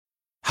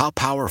How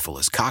powerful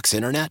is Cox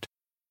Internet?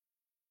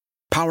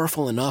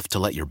 Powerful enough to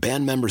let your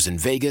band members in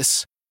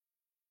Vegas,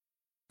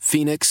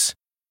 Phoenix,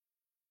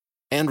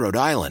 and Rhode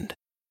Island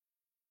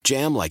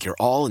jam like you're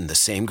all in the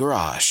same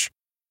garage.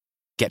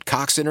 Get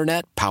Cox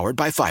Internet powered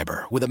by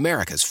fiber with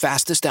America's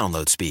fastest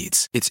download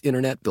speeds. It's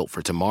internet built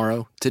for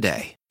tomorrow,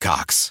 today.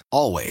 Cox,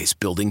 always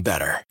building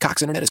better.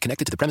 Cox Internet is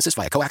connected to the premises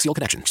via coaxial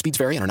connection. Speeds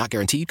vary and are not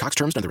guaranteed. Cox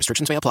terms and other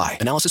restrictions may apply.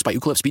 Analysis by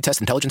Ookla Speed Test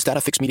Intelligence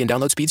Data. Fixed median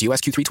download speeds. US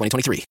Q3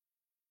 2023.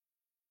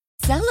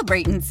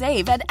 Celebrate and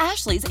save at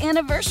Ashley's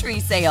Anniversary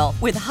Sale.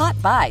 With Hot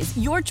Buys,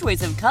 your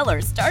choice of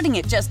colors starting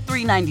at just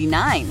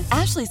 $3.99.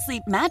 Ashley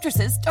Sleep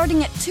mattresses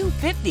starting at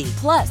 $2.50.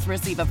 Plus,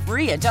 receive a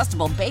free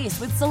adjustable base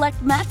with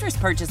select mattress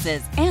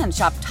purchases. And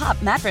shop top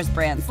mattress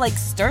brands like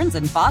Stearns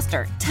 &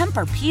 Foster,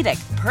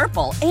 Tempur-Pedic,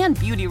 Purple, and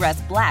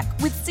Beautyrest Black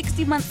with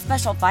 60-month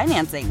special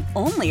financing.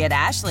 Only at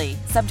Ashley.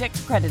 Subject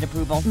to credit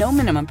approval. No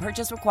minimum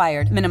purchase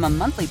required. Minimum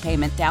monthly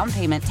payment, down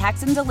payment,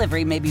 tax, and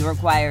delivery may be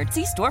required.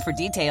 See store for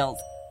details.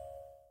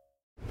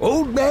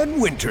 Old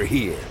Man Winter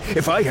here.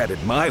 If I had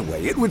it my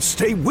way, it would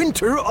stay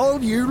winter all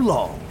year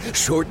long.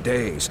 Short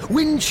days,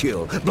 wind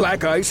chill,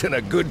 black ice, and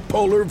a good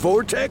polar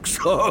vortex.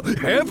 Oh,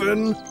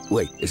 heaven!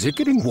 Wait, is it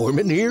getting warm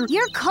in here?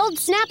 Your cold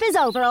snap is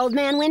over, Old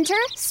Man Winter.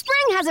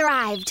 Spring has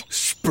arrived.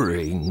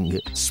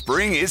 Spring.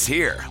 Spring is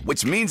here,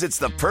 which means it's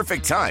the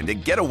perfect time to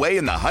get away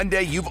in the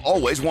Hyundai you've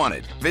always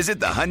wanted. Visit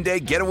the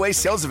Hyundai Getaway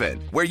Sales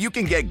Event, where you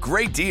can get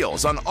great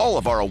deals on all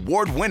of our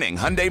award-winning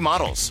Hyundai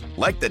models,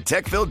 like the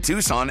tech-filled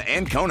Tucson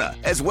and Kona,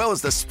 as well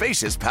as the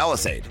spacious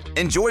Palisade.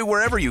 Enjoy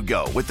wherever you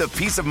go with the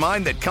peace of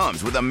mind that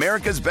comes with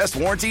America's best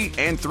warranty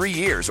and 3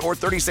 years or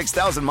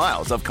 36,000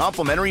 miles of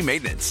complimentary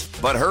maintenance.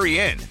 But hurry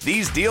in,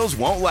 these deals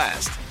won't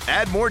last.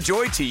 Add more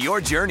joy to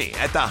your journey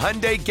at the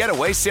Hyundai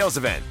Getaway Sales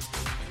Event.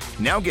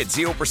 Now get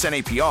 0%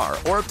 APR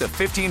or up to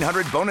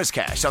 $1,500 bonus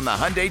cash on the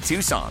Hyundai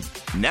Tucson.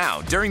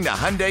 Now, during the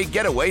Hyundai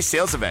Getaway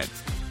Sales Event.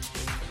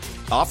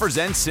 Offers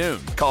end soon.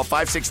 Call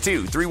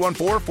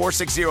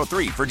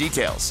 562-314-4603 for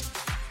details.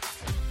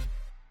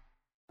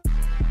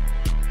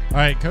 All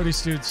right, Cody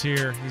Stoots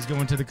here. He's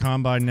going to the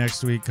Combine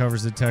next week,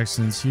 covers the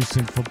Texans,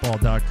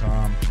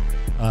 HoustonFootball.com,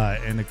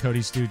 and the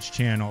Cody Stoots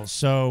channel.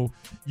 So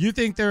you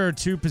think there are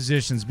two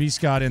positions, B.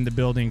 Scott in the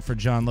building for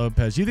John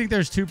Lopez. You think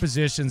there's two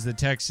positions the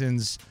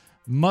Texans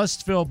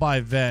must fill by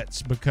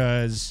vets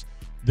because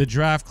the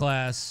draft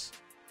class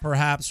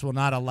perhaps will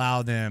not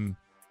allow them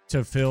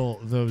to fill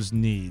those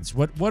needs.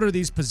 What are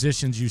these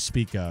positions you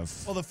speak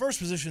of? Well, the first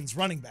position's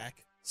running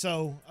back.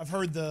 So I've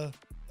heard the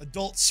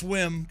Adult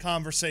Swim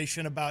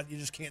conversation about you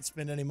just can't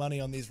spend any money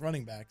on these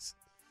running backs.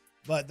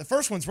 But the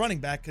first one's running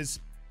back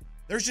because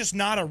there's just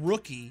not a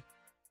rookie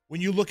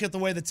when you look at the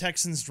way the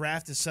Texans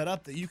draft is set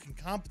up that you can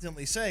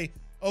competently say,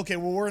 okay,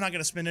 well, we're not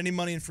going to spend any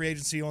money in free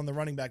agency on the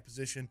running back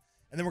position,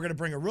 and then we're going to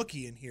bring a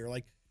rookie in here.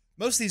 Like,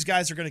 most of these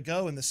guys are going to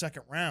go in the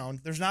second round.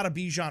 There's not a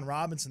Bijan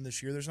Robinson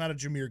this year. There's not a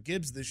Jahmyr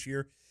Gibbs this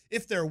year.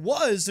 If there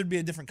was, there'd be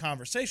a different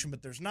conversation,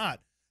 but there's not.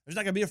 There's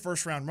not going to be a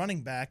first-round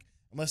running back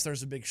unless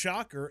there's a big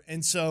shocker.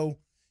 And so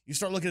you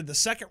start looking at the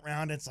second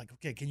round, and it's like,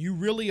 okay, can you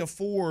really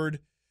afford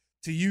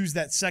to use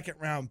that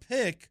second-round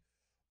pick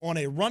on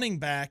a running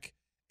back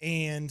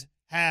and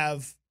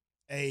have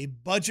a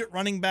budget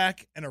running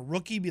back and a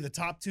rookie be the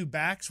top two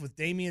backs with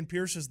Dameon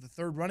Pierce as the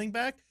third running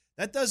back?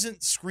 That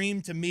doesn't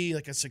scream to me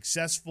like a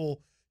successful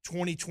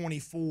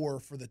 2024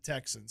 for the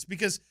Texans.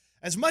 Because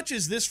as much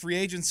as this free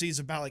agency is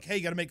about like, hey,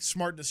 you got to make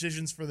smart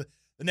decisions for the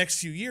next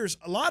few years,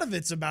 a lot of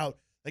it's about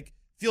like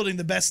fielding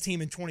the best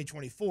team in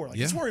 2024. Like,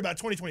 let's worry about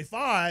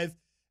 2025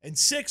 and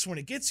 6 when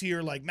it gets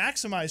here, like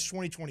maximize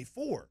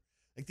 2024.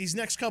 Like these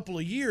next couple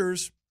of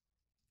years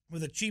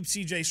with a cheap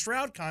CJ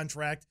Stroud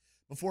contract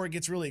before it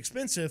gets really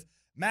expensive,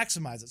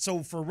 maximize it.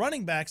 So for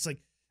running backs,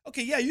 like,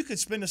 okay, yeah, you could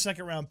spend a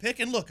second-round pick.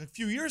 And look, a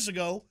few years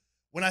ago,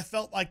 when I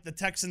felt like the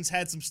Texans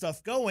had some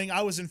stuff going,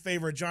 I was in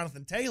favor of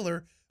Jonathan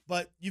Taylor,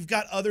 but you've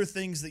got other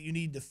things that you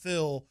need to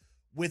fill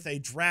with a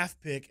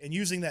draft pick, and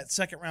using that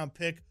second-round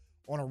pick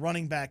on a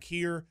running back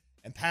here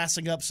and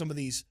passing up some of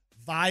these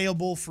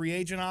viable free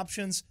agent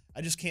options,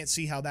 I just can't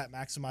see how that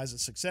maximizes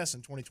success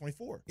in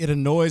 2024. It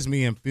annoys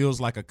me and feels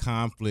like a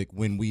conflict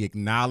when we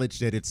acknowledge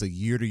that it's a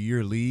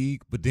year-to-year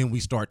league, but then we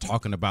start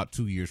talking about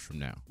 2 years from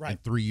now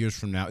and 3 years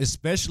from now,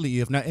 especially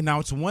if now. And now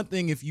it's one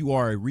thing if you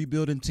are a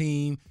rebuilding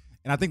team,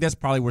 and I think that's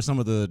probably where some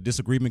of the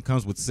disagreement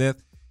comes with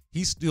Seth.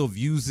 He still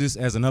views this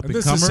as an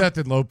up-and-comer. This is Seth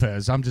and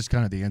Lopez. I'm just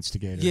kind of the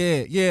instigator.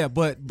 Yeah,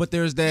 but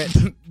there's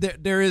that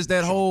there is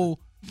that whole,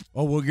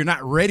 oh, well, you're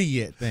not ready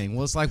yet thing.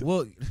 Well, it's like,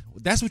 well,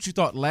 that's what you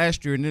thought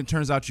last year, and then it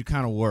turns out you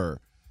kind of were.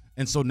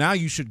 And so now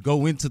you should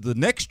go into the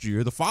next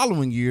year, the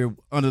following year,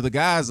 under the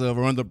guise of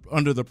or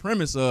under the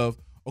premise of,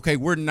 okay,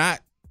 we're not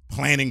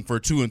planning for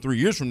 2 and 3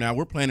 years from now.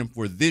 We're planning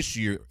for this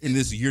year in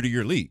this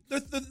year-to-year league. They're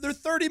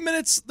 30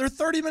 minutes. They're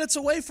 30 minutes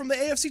away from the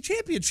AFC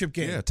Championship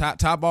game. Yeah,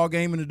 top ball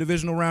game in the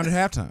divisional round at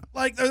halftime.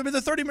 Like they're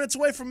 30 minutes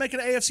away from making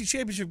an AFC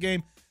Championship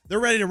game.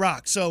 They're ready to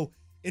rock. So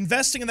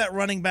investing in that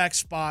running back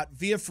spot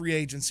via free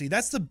agency,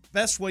 that's the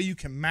best way you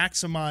can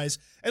maximize.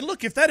 And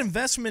look, if that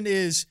investment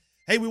is,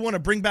 hey, we want to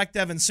bring back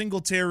Devin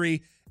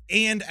Singletary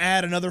and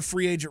add another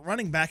free agent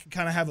running back and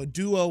kind of have a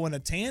duo and a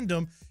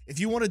tandem. If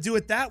you want to do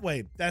it that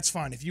way, that's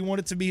fine. If you want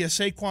it to be a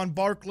Saquon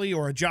Barkley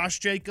or a Josh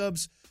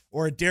Jacobs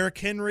or a Derrick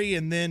Henry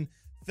and then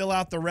fill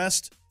out the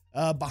rest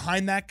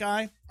behind that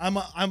guy,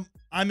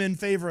 I'm in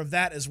favor of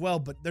that as well.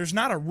 But there's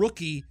not a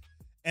rookie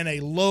and a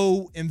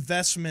low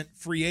investment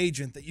free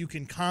agent that you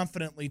can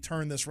confidently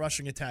turn this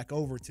rushing attack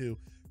over to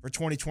for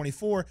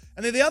 2024.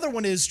 And then the other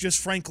one is just,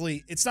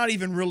 frankly, it's not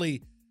even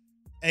really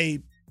a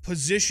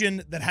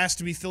position that has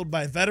to be filled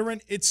by a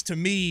veteran. It's, to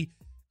me,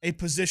 a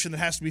position that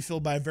has to be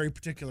filled by a very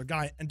particular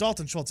guy. And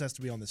Dalton Schultz has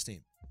to be on this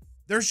team.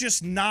 There's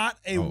just not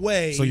a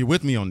way. So you're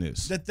with me on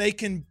this. That they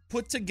can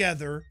put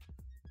together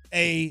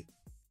a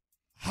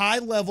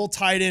high-level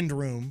tight end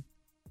room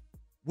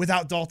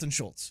without Dalton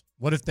Schultz.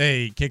 What if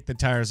they kick the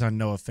tires on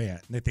Noah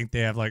Fant? They think they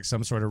have like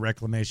some sort of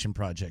reclamation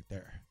project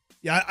there.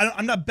 Yeah,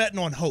 I'm not betting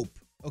on hope,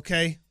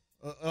 okay?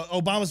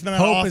 Obama's been out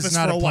Hope of office is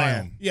not for a while.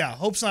 plan. Yeah,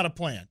 hope's not a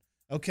plan,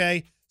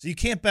 okay? So you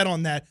can't bet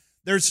on that.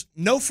 There's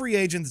no free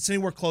agent that's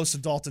anywhere close to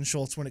Dalton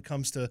Schultz when it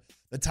comes to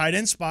the tight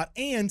end spot.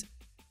 And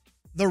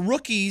the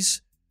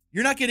rookies,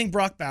 you're not getting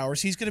Brock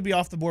Bowers. He's going to be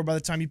off the board by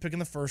the time you pick in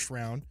the first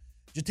round.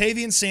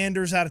 Jatavian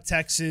Sanders out of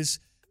Texas.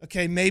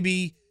 Okay,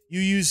 maybe you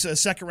use a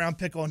second-round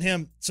pick on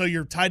him. So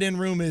your tight end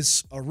room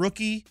is a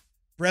rookie,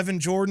 Brevin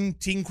Jordan,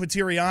 Team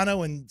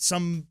Quintiriano, and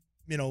some,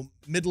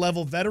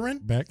 mid-level veteran.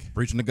 Beck.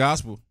 Preaching the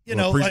gospel.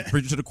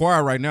 Preaching to the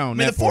choir right now on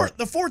that part.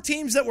 The four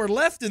teams that were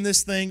left in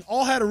this thing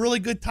all had a really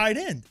good tight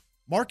end.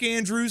 Mark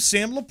Andrews,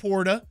 Sam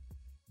Laporta,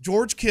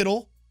 George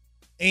Kittle,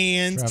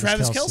 and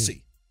Travis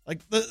Kelce.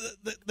 Like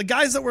the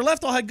guys that were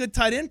left all had good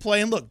tight end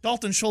play. And look,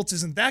 Dalton Schultz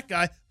isn't that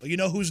guy, but you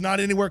know who's not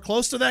anywhere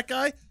close to that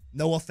guy?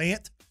 Noah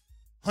Fant,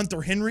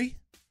 Hunter Henry.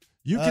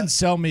 You can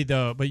sell me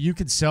though, but you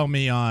could sell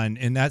me on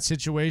in that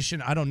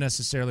situation. I don't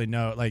necessarily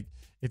know. Like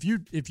if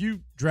you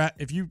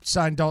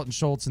signed Dalton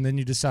Schultz and then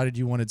you decided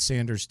you wanted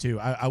Sanders too,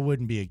 I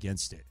wouldn't be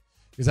against it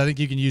because I think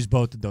you can use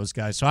both of those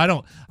guys. So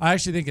I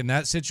actually think in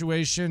that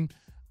situation,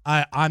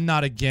 I'm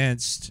not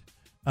against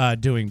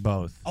doing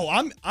both. Oh,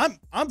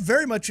 I'm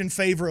very much in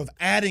favor of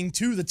adding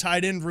to the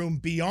tight end room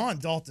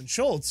beyond Dalton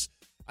Schultz.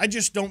 I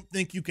just don't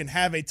think you can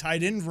have a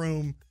tight end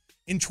room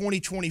in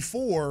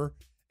 2024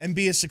 and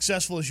be as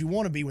successful as you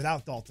want to be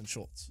without Dalton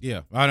Schultz.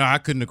 Yeah, I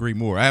couldn't agree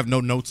more. I have no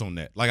notes on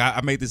that. Like,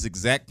 I made this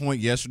exact point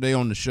yesterday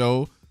on the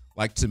show.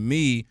 Like, to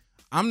me,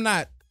 I'm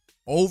not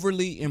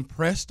overly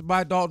impressed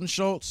by Dalton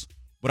Schultz,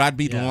 but I'd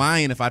be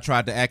lying if I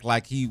tried to act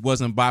like he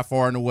wasn't by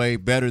far and away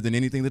better than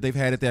anything that they've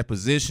had at that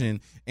position.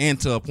 And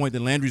to a point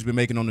that Landry's been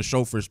making on the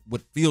show for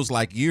what feels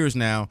like years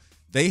now,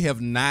 they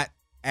have not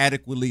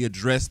adequately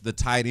addressed the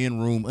tight end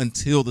room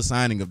until the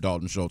signing of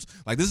Dalton Schultz.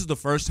 Like, this is the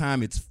first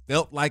time it's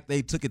felt like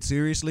they took it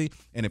seriously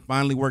and it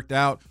finally worked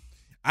out.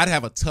 I'd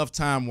have a tough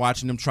time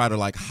watching them try to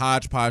like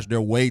hodgepodge their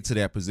way to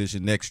that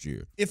position next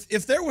year.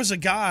 If there was a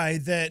guy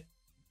that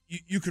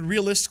you could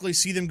realistically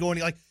see them going,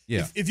 like,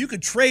 if you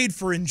could trade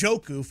for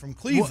Njoku from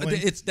Cleveland.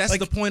 Well, that's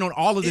like, the point on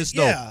all of this,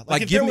 though. Yeah,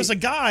 like if there was a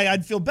guy,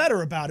 I'd feel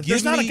better about it. If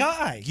there's not a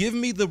guy. Give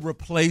me the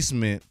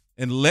replacement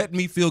and let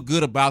me feel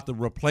good about the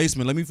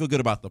replacement. Let me feel good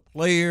about the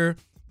player,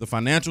 the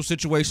financial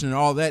situation, and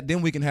all that.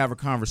 Then we can have a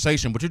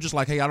conversation. But you're just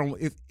like, hey, I don't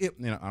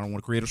want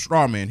to create a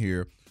straw man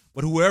here.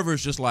 But whoever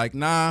is just like,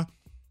 nah,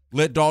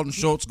 let Dalton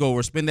Schultz go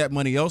or spend that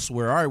money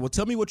elsewhere. All right, well,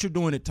 tell me what you're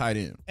doing at tight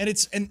end. And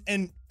it's and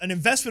an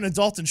investment in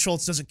Dalton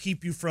Schultz doesn't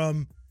keep you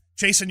from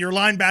chasing your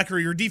linebacker or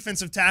your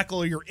defensive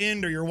tackle or your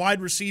end or your wide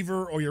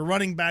receiver or your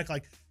running back.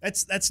 Like,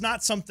 that's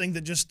not something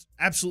that just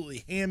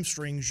absolutely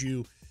hamstrings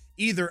you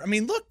either. I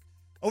mean, look,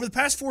 over the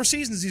past 4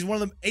 seasons, he's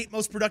one of the 8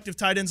 most productive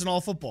tight ends in all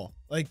football.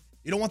 Like,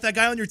 you don't want that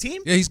guy on your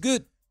team? Yeah, he's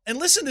good. And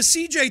listen to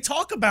CJ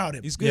talk about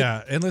him. He's good.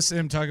 Yeah, and listen to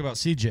him talk about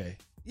CJ.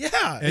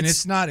 Yeah, and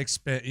it's not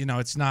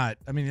it's not.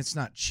 I mean, it's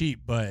not cheap,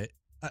 but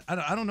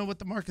I don't know what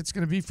the market's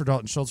going to be for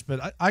Dalton Schultz.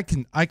 But I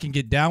can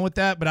get down with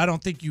that. But I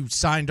don't think you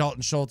sign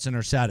Dalton Schultz and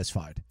are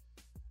satisfied.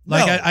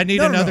 Like I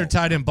need another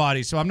tight end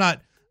body. So I'm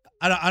not.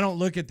 I don't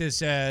look at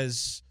this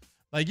as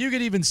like you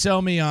could even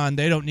sell me on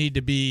they don't need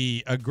to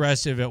be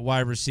aggressive at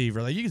wide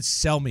receiver. Like you could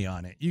sell me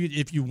on it.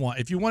 If you want.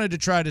 If you wanted to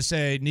try to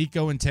say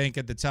Nico and Tank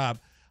at the top,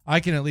 I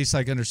can at least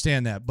like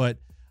understand that. But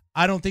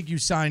I don't think you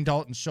sign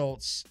Dalton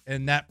Schultz,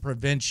 and that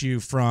prevents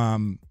you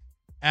from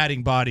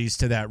adding bodies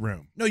to that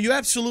room. No, you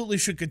absolutely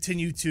should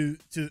continue to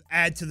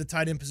add to the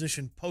tight end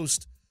position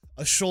post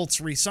a Schultz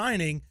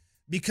re-signing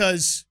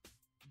because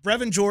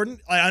Brevin Jordan,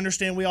 I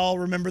understand we all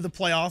remember the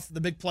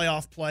big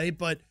playoff play,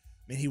 but I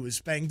mean, he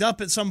was banged up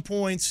at some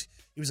points.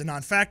 He was a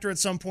non-factor at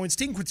some points.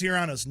 Team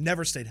Quintiriano's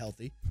never stayed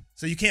healthy,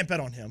 so you can't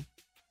bet on him.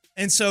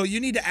 And so you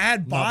need to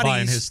add bodies. Not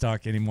buying his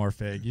stock anymore,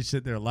 Fig. You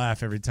sit there and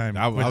laugh every time.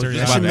 I was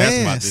just about to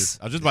ask about this.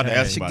 I was just about to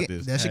ask about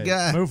this. That's your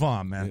guy. Move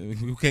on, man.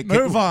 We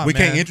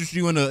can't interest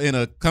you in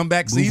a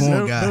comeback season.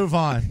 Move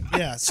on.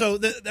 Yeah. So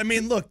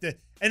look,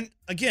 and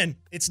again,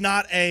 it's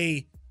not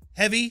a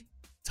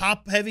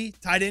top-heavy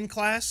tight end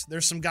class.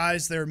 There's some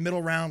guys that are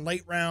middle round,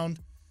 late round.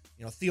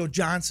 You know, Theo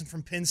Johnson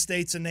from Penn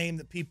State's a name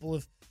that people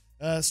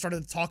have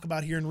started to talk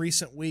about here in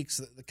recent weeks.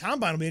 The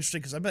combine will be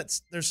interesting because I bet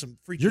there's some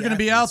freaky You're going to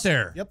be out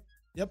there. Yep.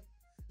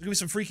 There's going to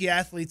be some freaky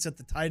athletes at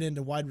the tight end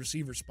and wide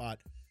receiver spot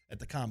at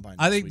the combine.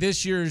 I think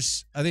this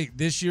year's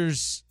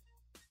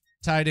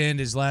tight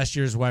end is last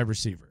year's wide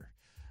receiver.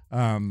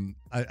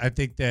 I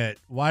think that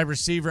wide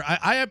receiver.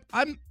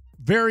 I'm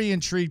very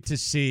intrigued to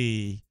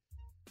see,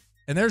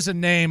 and there's a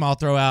name I'll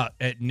throw out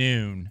at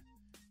noon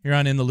here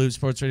on In the Loop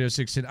Sports Radio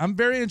 16. I'm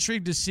very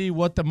intrigued to see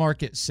what the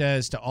market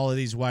says to all of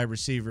these wide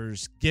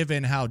receivers,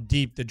 given how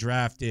deep the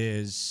draft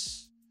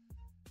is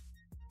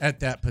at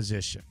that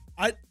position.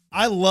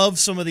 I love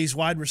some of these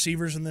wide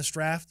receivers in this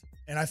draft,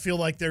 and I feel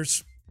like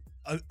there's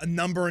a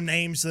number of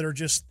names that are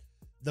just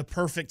the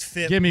perfect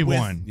fit. Give me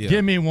one. Yeah.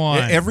 Give me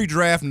one. Every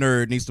draft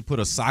nerd needs to put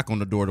a sock on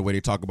the door the way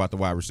they talk about the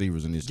wide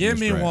receivers in this. Give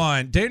me draft.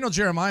 one. Daniel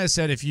Jeremiah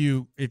said if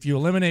you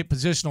eliminate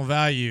positional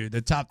value,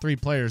 the top 3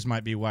 players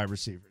might be wide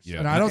receivers. Yeah.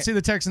 And I don't see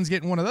the Texans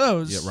getting one of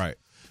those. Yeah, right.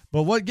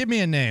 But give me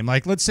a name.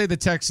 Like, let's say the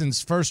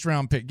Texans'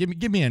 first-round pick.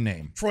 Give me a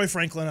name. Troy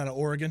Franklin out of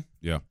Oregon.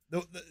 Yeah.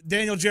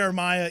 Daniel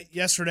Jeremiah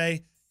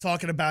yesterday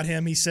talking about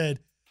him, he said,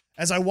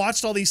 as I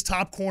watched all these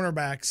top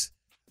cornerbacks,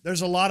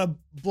 there's a lot of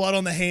blood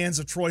on the hands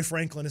of Troy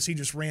Franklin as he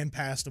just ran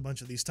past a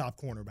bunch of these top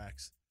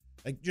cornerbacks.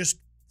 Like, just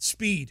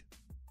speed.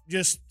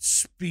 Just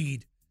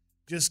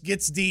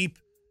gets deep.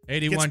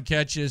 81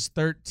 catches,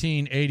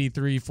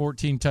 1383,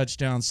 14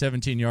 touchdowns,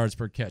 17 yards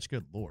per catch.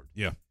 Good Lord.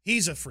 Yeah.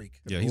 He's a freak.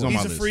 Yeah, he's on my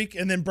list. He's a freak.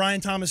 And then Brian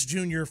Thomas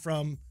Jr.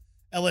 from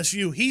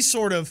LSU.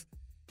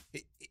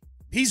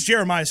 He's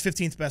Jeremiah's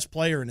 15th best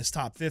player in his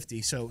top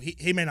 50, so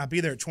he may not be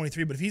there at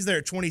 23, but if he's there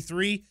at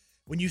 23,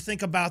 when you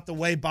think about the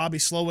way Bobby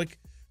Slowick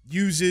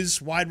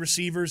uses wide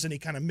receivers and he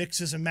kind of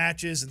mixes and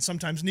matches, and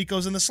sometimes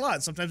Nico's in the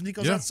slot, sometimes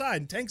Nico's outside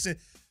and tanks it,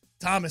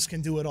 Thomas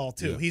can do it all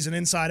too. Yeah. He's an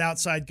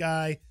inside-outside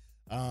guy.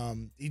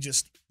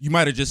 You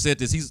might have just said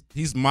this.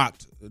 He's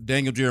mocked.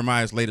 Daniel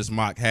Jeremiah's latest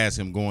mock has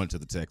him going to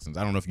the Texans.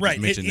 I don't know if you just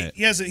mentioned that.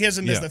 He has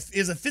him as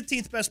the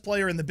 15th best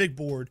player in the big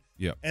board.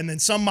 Yeah. And then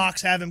some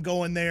mocks have him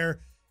going there.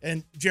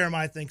 And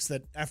Jeremiah thinks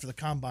that after the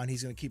combine,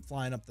 he's going to keep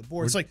flying up the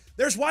board. It's like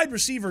there's wide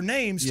receiver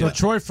names. So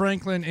Troy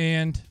Franklin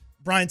and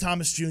Brian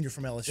Thomas Jr.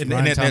 from LSU. And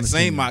that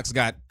same mock's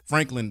got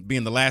Franklin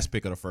being the last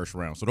pick of the first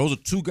round. So those are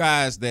 2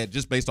 guys that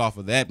just based off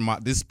of that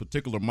mock, this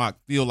particular mock,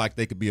 feel like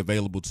they could be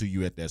available to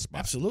you at that spot.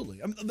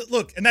 Absolutely.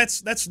 Look, and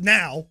that's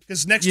now,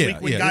 because next week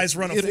when guys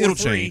run a 4-3, it'll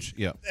change.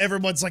 Yeah.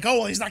 Everyone's like, oh,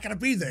 well, he's not going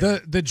to be there.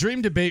 The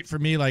dream debate for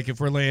me, like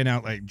if we're laying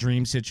out like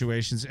dream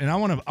situations, and I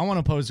want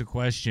to pose a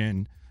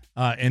question.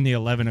 In the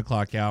 11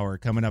 o'clock hour,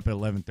 coming up at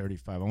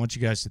 11:35. I want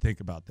you guys to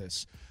think about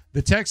this.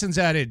 The Texans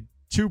added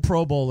 2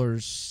 Pro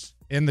Bowlers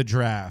in the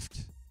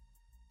draft,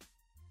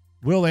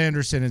 Will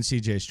Anderson and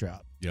C.J.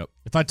 Stroud. Yep.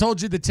 If I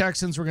told you the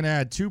Texans were going to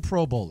add 2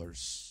 Pro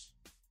Bowlers,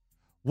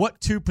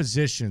 what 2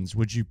 positions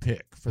would you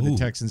pick for the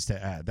Texans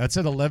to add? That's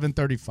at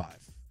 11:35.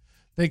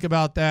 Think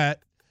about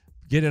that.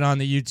 Get it on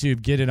the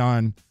YouTube. Get it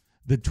on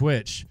the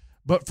Twitch.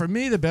 But for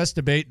me, the best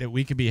debate that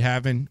we could be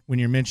having when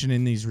you're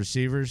mentioning these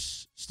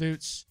receivers,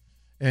 Stoots,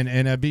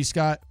 and B.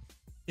 Scott,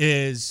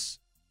 is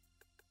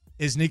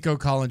Nico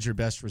Collins your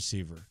best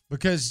receiver?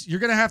 Because you're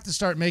going to have to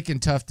start making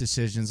tough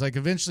decisions. Like,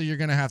 eventually you're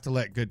going to have to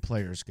let good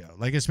players go.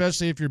 Like,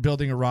 especially if you're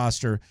building a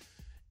roster.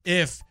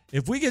 If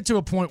we get to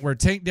a point where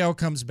Tank Dell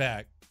comes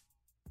back,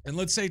 and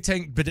let's say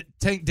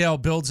Tank Dell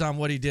builds on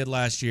what he did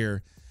last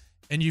year,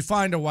 and you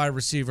find a wide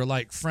receiver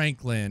like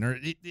Franklin, or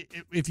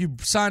if you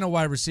sign a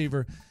wide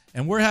receiver –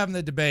 and we're having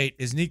the debate,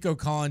 is Nico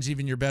Collins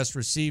even your best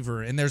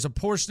receiver? And there's a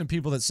portion of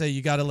people that say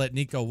you got to let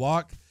Nico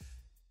walk.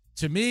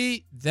 To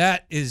me,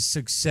 that is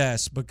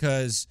success,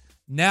 because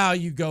now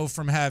you go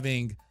from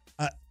having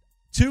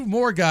 2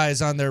 more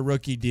guys on their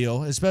rookie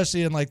deal,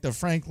 especially in like the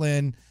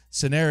Franklin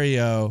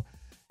scenario,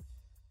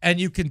 and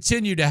you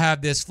continue to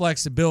have this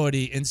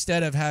flexibility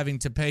instead of having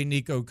to pay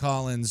Nico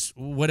Collins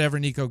whatever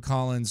Nico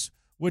Collins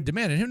would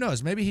demand. And who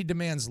knows, maybe he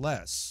demands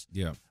less.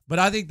 Yeah. But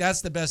I think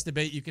that's the best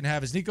debate you can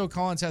have is Nico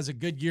Collins has a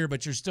good year,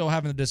 but you're still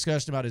having a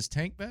discussion about is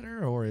Tank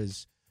better or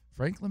is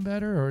Franklin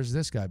better or is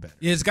this guy better?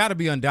 Yeah, it's got to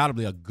be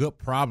undoubtedly a good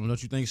problem,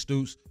 don't you think,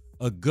 Stoots?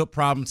 A good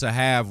problem to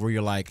have where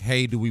you're like,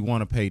 hey, do we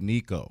want to pay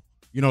Nico?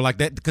 You know, like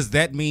that, because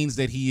that means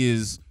that he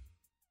is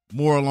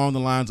more along the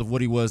lines of what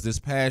he was this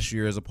past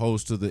year as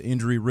opposed to the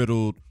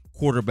injury-riddled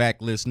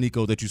quarterback-less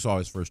Nico that you saw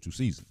his first 2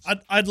 seasons.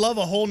 I'd love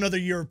a whole nother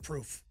year of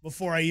proof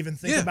before I even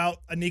think about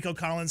a Nico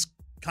Collins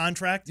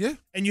contract. Yeah.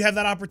 And you have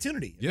that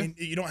opportunity. Yeah. I mean,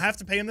 you don't have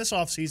to pay him this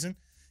offseason.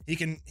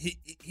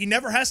 He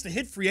never has to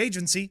hit free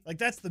agency. Like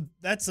that's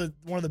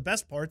one of the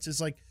best parts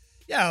is like,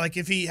 yeah, like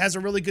if he has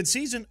a really good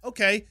season,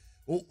 okay,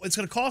 well, it's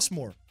going to cost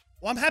more.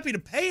 Well, I'm happy to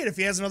pay it if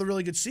he has another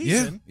really good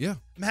season. Yeah.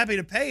 I'm happy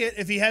to pay it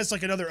if he has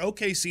like another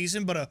okay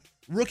season, but a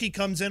rookie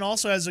comes in,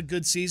 also has a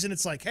good season.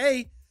 It's like,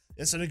 hey,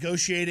 it's a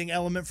negotiating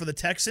element for the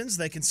Texans.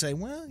 They can say,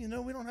 well, we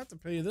don't have to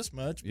pay you this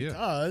much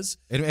because.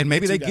 And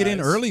maybe they get in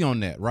early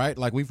on that, right?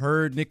 Like we've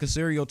heard Nick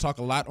Caserio talk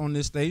a lot on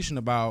this station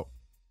about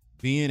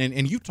being,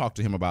 and you talked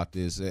to him about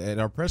this at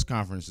our press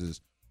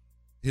conferences,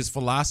 his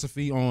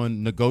philosophy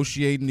on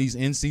negotiating these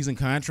in-season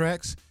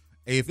contracts.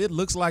 If it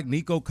looks like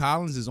Nico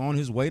Collins is on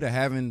his way to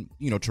having,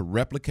 to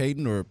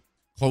replicating or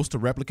close to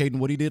replicating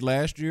what he did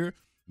last year,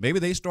 maybe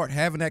they start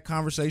having that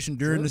conversation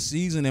during the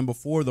season, and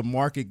before the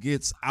market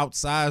gets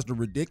outsized or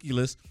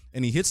ridiculous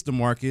and he hits the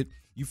market,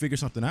 you figure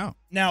something out.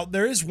 Now,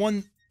 there is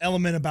one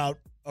element about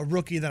a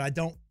rookie that I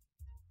don't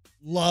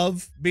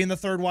love being the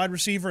third wide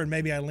receiver, and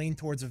maybe I lean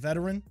towards a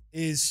veteran,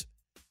 is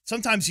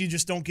sometimes you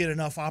just don't get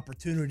enough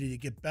opportunity to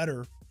get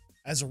better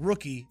as a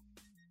rookie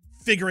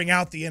figuring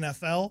out the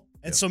NFL.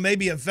 And so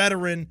maybe a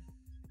veteran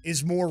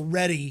is more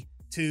ready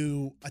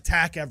to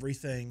attack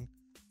everything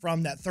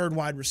from that third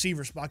wide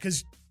receiver spot.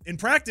 Because in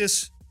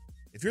practice,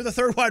 if you're the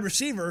third wide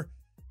receiver,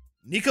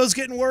 Nico's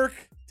getting work,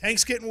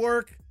 Tank's getting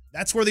work.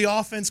 That's where the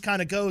offense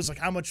kind of goes. Like,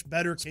 how much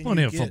better can you get?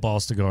 Plenty of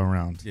footballs to go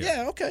around.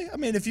 Yeah, okay. I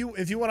mean, if you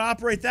want to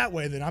operate that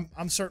way, then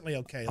I'm certainly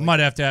okay. I might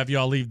have to have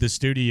y'all leave the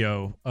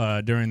studio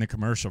during the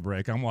commercial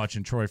break. I'm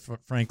watching Troy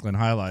Franklin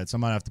highlights. I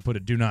might have to put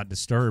a do not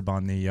disturb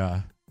on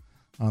the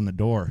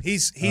door.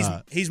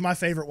 He's my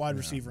favorite wide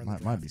receiver in the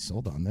draft. Might be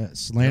sold on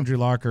this. Landry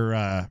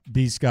Locker,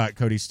 B. Scott,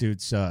 Cody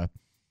Stoots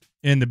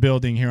in the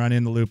building here on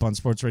In the Loop on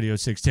Sports Radio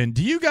 610.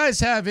 Do you guys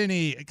have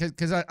any?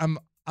 Because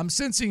I'm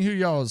sensing who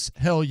y'all's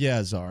hell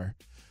yes are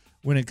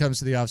when it comes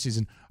to the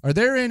offseason. Are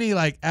there any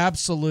like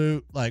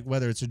absolute, like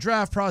whether it's a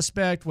draft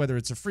prospect, whether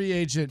it's a free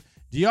agent,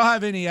 do y'all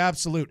have any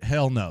absolute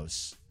hell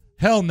no's?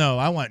 Hell no,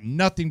 I want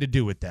nothing to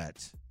do with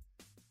that.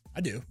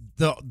 I do.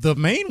 The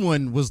main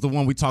one was the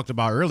one we talked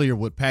about earlier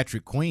with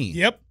Patrick Queen.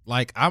 Yep.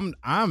 Like I'm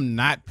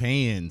not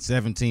paying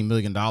 $17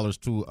 million to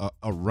a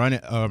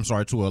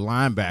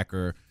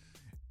linebacker,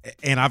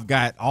 and I've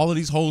got all of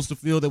these holes to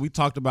fill that we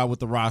talked about with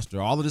the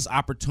roster, all of this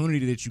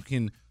opportunity that you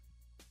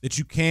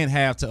can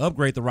have to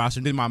upgrade the roster.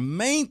 And then my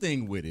main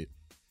thing with it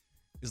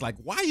is like,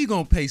 why are you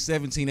going to pay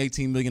 $17,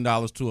 $18 million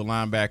to a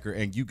linebacker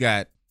and you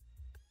got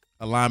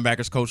a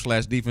linebackers coach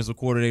 / defensive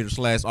coordinator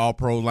 /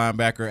 all-pro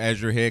linebacker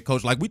as your head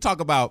coach? Like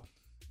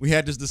we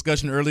had this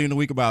discussion earlier in the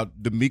week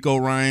about DeMeco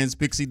Ryans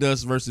pixie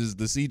dust versus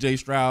the CJ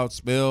Stroud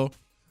spell.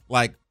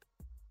 Like,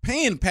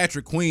 paying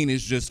Patrick Queen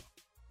is just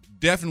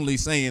definitely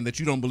saying that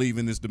you don't believe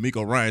in this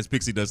DeMeco Ryans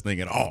pixie dust thing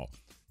at all,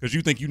 because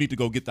you think you need to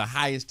go get the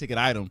highest ticket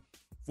item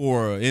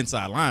for an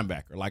inside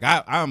linebacker. Like,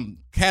 I'm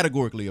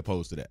categorically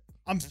opposed to that.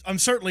 I'm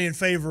certainly in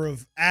favor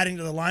of adding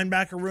to the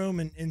linebacker room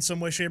in some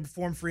way, shape, or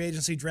form, free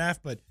agency draft.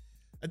 But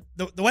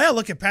the way I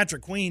look at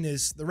Patrick Queen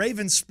is the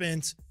Ravens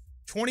spent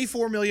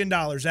 $24 million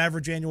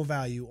average annual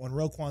value on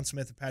Roquan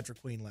Smith and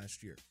Patrick Queen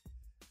last year.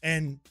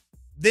 And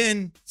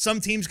then some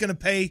team's going to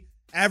pay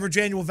average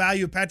annual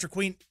value of Patrick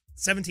Queen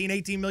 $17,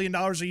 $18 million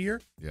a year.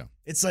 Yeah.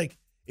 It's like,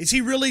 is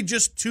he really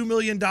just $2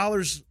 million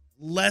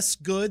less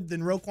good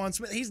than Roquan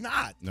Smith? He's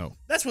not. No.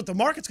 That's what the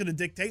market's going to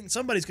dictate, and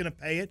somebody's going to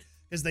pay it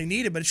because they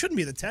need it, but it shouldn't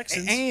be the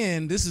Texans.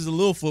 And this is a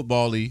little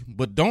football-y,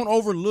 but don't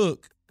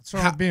overlook. It's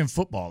not being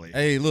football-y.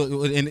 Hey,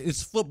 look, and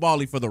it's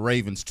football-y for the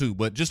Ravens too,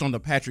 but just on the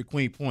Patrick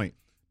Queen point,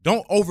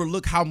 don't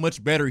overlook how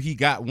much better he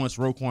got once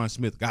Roquan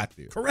Smith got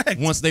there. Correct.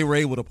 Once they were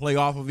able to play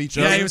off of each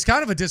other. Yeah, he was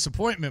kind of a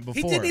disappointment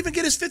before. He didn't even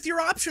get his fifth-year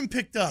option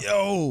picked up.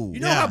 Yo. You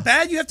know how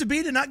bad you have to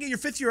be to not get your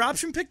fifth-year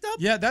option picked up?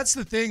 Yeah, that's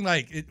the thing.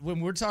 Like, when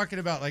we're talking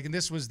about, like, and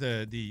this was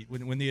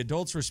when the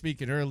adults were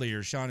speaking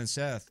earlier, Sean and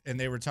Seth, and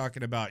they were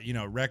talking about,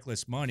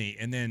 reckless money,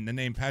 and then the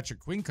name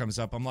Patrick Queen comes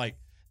up. I'm like,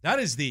 that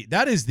is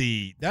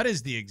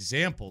the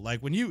example.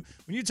 Like, when you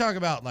talk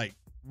about, like,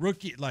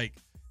 rookie, like,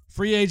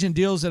 free agent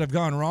deals that have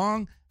gone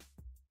wrong,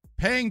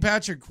 paying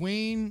Patrick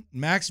Queen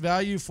max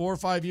value 4 or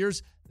 5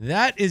 years,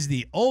 that is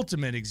the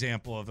ultimate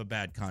example of a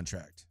bad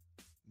contract.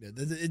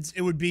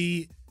 It would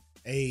be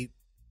a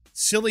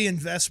silly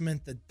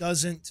investment that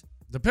doesn't.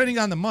 Depending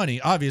on the money,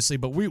 obviously,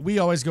 but we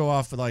always go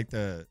off of like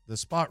the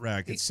spot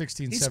rack. It's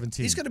 16,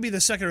 17. He's going to be the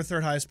second or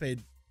third highest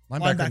paid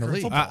linebacker in the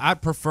league. I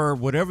prefer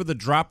whatever the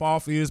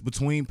drop-off is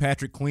between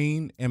Patrick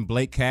Queen and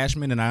Blake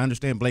Cashman, and I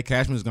understand Blake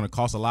Cashman is going to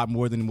cost a lot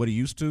more than what he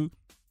used to.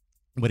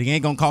 But he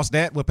ain't gonna cost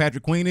that what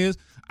Patrick Queen is.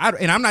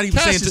 And I'm not even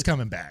Cash saying is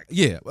coming back.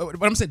 Yeah, but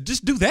I'm saying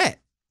just do that.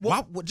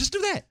 Well, just do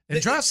that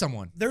and draft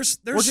someone. There's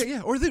or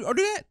do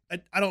that.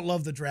 I don't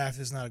love the draft.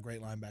 It's not a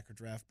great linebacker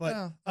draft, but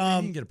you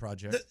can get a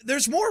project.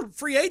 There's more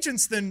free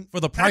agents than for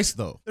the price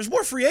though. There's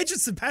more free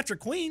agents than Patrick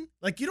Queen.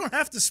 Like, you don't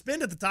have to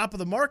spend at the top of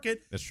the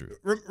market. That's true.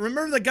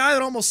 Remember the guy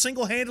that almost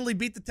single-handedly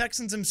beat the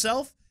Texans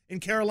himself in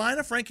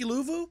Carolina, Frankie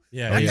Louvu?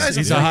 Yeah,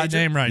 he's a hot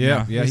name right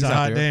now. Yeah, he's a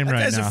hot name right now.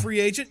 That guy's a free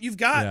agent. You've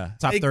got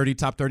top 30,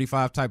 top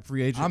 35 type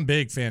free agent. I'm a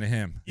big fan of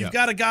him. You've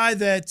got a guy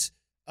that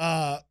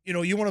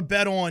you want to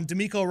bet on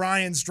DeMeco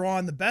Ryans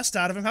drawing the best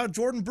out of him. How about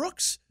Jordan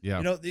Brooks?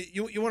 Yeah.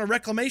 You want a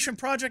reclamation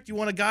project. You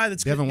want a guy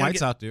that's Devin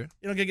White's out there.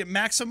 Going to get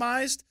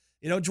maximized.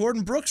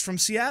 Jordan Brooks from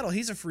Seattle.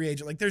 He's a free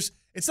agent. Like,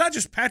 it's not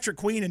just Patrick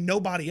Queen and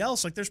nobody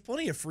else. Like, there's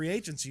plenty of free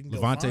agents you can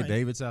go find. Levante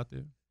David's out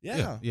there.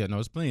 Yeah. No,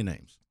 there's plenty of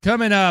names.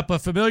 Coming up, a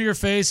familiar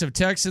face of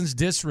Texans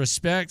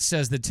disrespect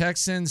says the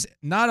Texans,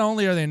 not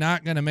only are they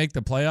not going to make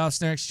the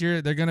playoffs next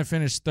year, they're going to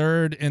finish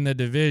third in the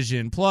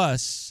division.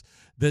 Plus,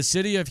 the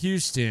city of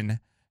Houston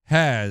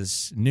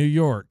has New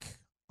York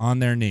on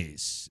their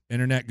knees.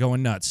 Internet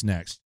going nuts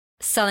next.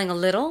 Selling a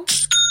little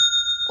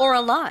or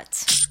a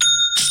lot?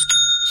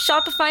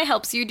 Shopify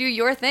helps you do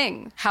your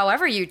thing,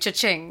 however you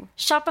cha-ching.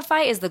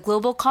 Shopify is the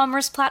global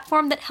commerce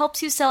platform that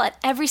helps you sell at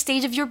every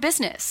stage of your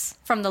business.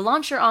 From the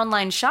launch your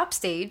online shop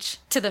stage,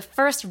 to the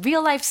first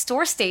real-life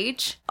store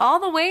stage, all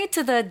the way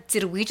to the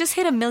did we just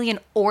hit 1 million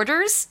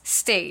orders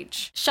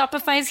stage.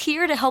 Shopify's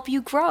here to help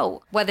you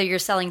grow. Whether you're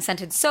selling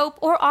scented soap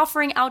or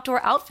offering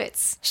outdoor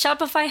outfits,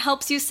 Shopify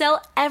helps you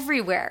sell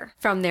everywhere.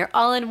 From their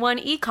all-in-one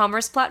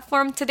e-commerce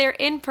platform to their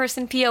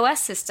in-person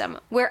POS system,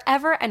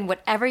 wherever and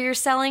whatever you're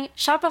selling,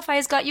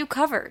 Shopify's got you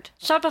covered.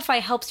 Shopify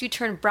helps you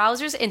turn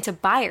browsers into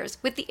buyers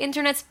with the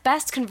internet's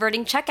best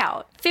converting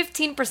checkout.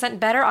 15%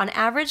 better on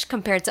average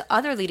compared to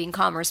other leading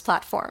commerce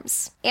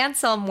platforms. And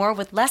sell more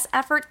with less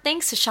effort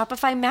thanks to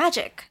Shopify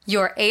Magic,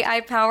 your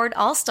AI-powered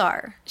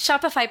all-star.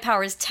 Shopify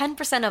powers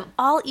 10% of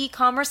all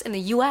e-commerce in the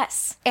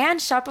U.S.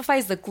 And Shopify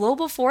is the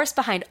global force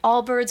behind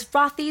Allbirds,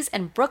 Rothy's,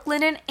 and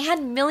Brooklinen,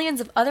 and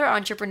millions of other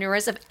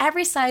entrepreneurs of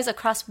every size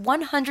across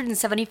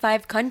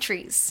 175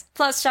 countries.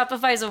 Plus,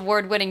 Shopify's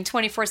award-winning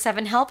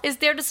 24/7 help is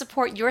there to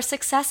support your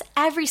success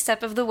every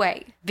step of the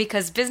way.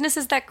 Because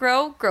businesses that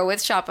grow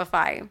with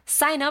Shopify.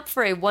 Sign up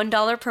for a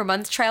 $1 per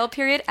month trial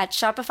period at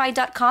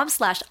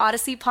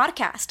shopify.com/Odyssey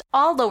Podcast,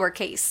 all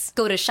lowercase.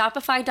 Go to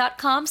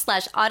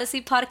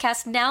shopify.com/Odyssey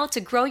Podcast now to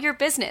grow your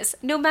business,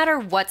 no matter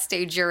what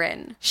stage you're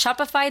in.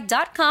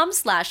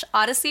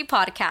 Shopify.com/Odyssey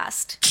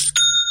Podcast.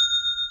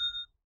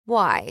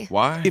 Why?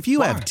 Why? If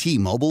you have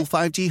T-Mobile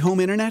 5G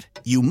home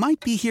internet, you might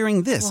be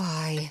hearing this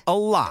Why? a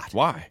lot.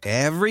 Why?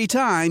 Every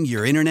time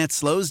your internet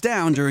slows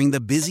down during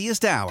the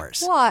busiest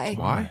hours. Why?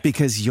 Why?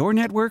 Because your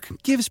network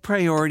gives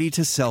priority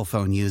to cell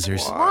phone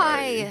users.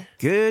 Why?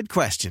 Good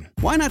question.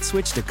 Why not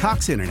switch to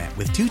Cox Internet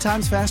with 2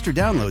 times faster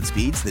download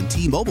speeds than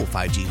T-Mobile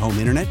 5G home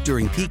internet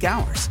during peak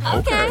hours?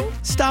 Okay.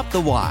 Stop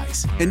the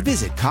whys and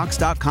visit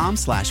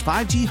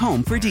cox.com/5G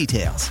home for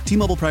details.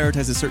 T-Mobile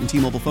prioritizes certain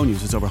T-Mobile phone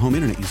users over home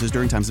internet users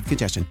during times of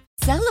congestion.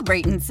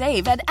 Celebrate and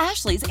save at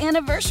Ashley's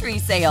Anniversary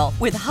Sale.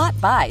 With Hot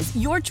Buys,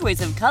 your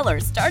choice of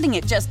colors starting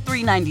at just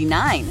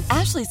 $3.99.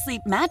 Ashley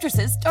Sleep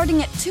mattresses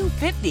starting at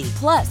 $2.50.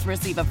 Plus,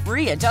 receive a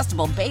free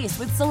adjustable base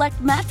with select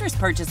mattress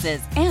purchases.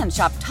 And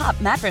shop top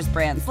mattress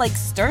brands like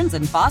Stearns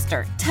 &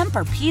 Foster,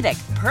 Tempur-Pedic,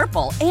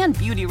 Purple, and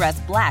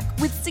Beautyrest Black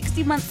with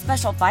 60-month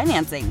special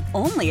financing.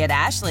 Only at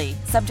Ashley.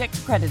 Subject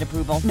to credit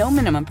approval. No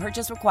minimum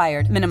purchase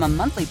required. Minimum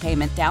monthly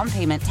payment, down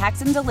payment,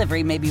 tax, and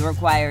delivery may be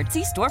required.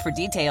 See store for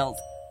details.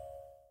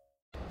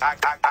 I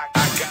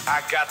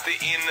got the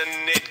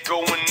internet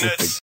going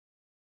nuts.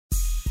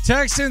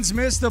 Texans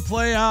missed the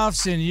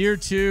playoffs in year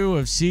 2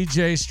 of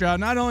C.J. Stroud.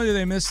 Not only did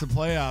they miss the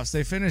playoffs,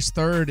 they finished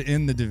 3rd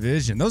in the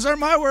division. Those aren't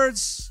my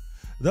words.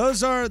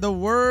 Those are the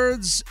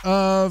words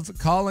of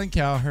Colin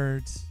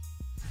Cowherd,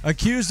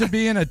 accused of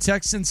being a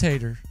Texans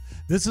hater.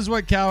 This is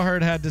what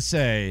Cowherd had to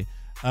say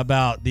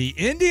about the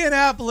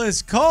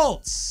Indianapolis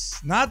Colts,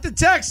 not the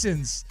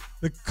Texans,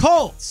 the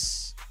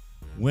Colts,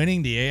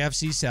 winning the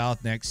AFC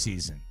South next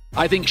season.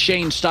 I think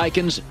Shane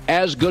Steichen's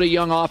as good a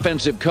young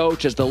offensive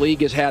coach as the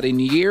league has had in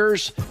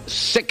years.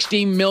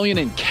 $60 million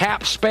in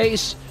cap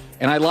space,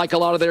 and I like a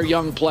lot of their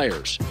young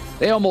players.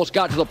 They almost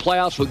got to the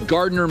playoffs with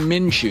Gardner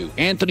Minshew.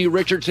 Anthony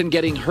Richardson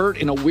getting hurt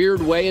in a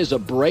weird way as a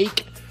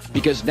break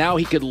because now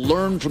he could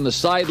learn from the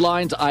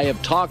sidelines. I have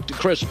talked to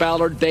Chris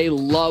Ballard. They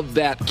love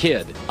that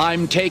kid.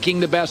 I'm taking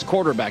the best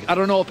quarterback. I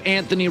don't know if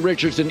Anthony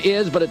Richardson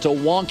is, but it's a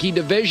wonky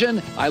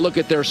division. I look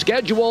at their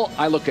schedule.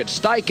 I look at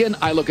Steichen.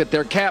 I look at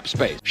their cap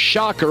space.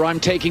 Shocker, I'm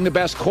taking the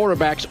best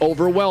quarterbacks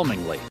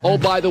overwhelmingly. Oh,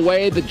 by the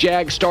way, the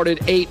Jags started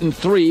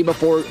 8-3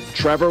 before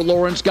Trevor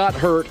Lawrence got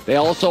hurt. They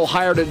also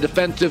hired a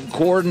defensive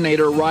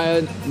coordinator,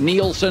 Ryan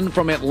Nielsen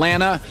from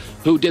Atlanta,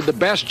 who did the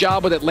best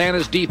job with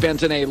Atlanta's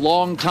defense in a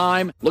long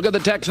time. Look at the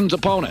Texans'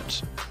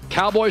 opponents.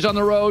 Cowboys on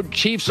the road,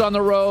 Chiefs on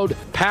the road,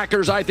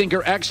 Packers, I think,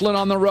 are excellent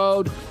on the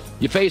road.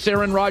 You face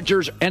Aaron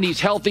Rodgers, and he's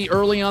healthy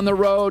early on the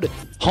road.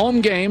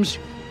 Home games,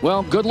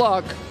 well, good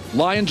luck.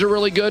 Lions are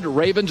really good.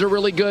 Ravens are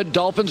really good.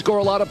 Dolphins score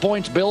a lot of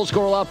points. Bills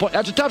score a lot of points.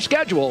 That's a tough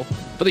schedule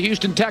for the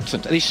Houston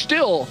Texans. And they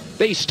still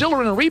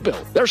are in a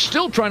rebuild. They're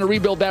still trying to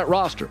rebuild that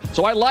roster.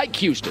 So I like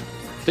Houston.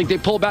 I think they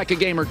pull back a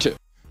game or two.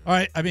 All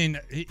right, I mean,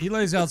 he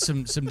lays out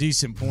some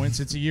decent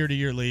points. It's a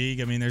year-to-year league.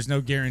 I mean, there's no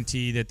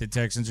guarantee that the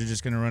Texans are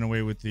just going to run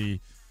away with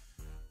the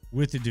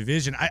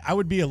division. I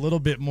would be a little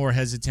bit more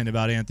hesitant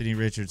about Anthony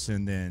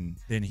Richardson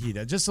than he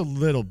does, just a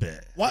little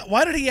bit.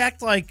 Why did he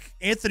act like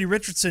Anthony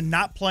Richardson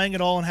not playing at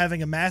all and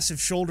having a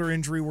massive shoulder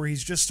injury where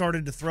he's just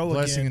started to throw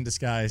blessing again in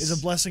disguise. is a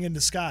blessing in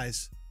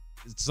disguise?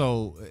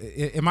 So,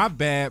 am I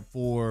bad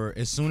for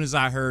as soon as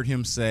I heard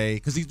him say,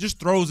 because he just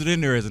throws it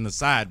in there as an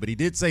aside, but he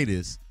did say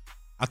this.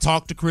 I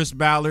talked to Chris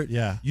Ballard.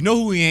 Yeah. You know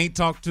who he ain't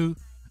talked to?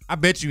 I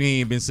bet you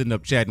he ain't been sitting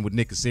up chatting with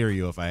Nick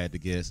Caserio, if I had to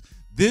guess.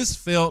 This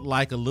felt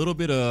like a little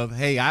bit of,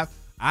 hey, I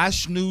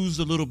schnoozed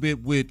a little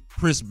bit with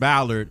Chris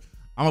Ballard.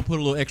 I'm going to put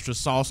a little extra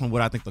sauce on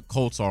what I think the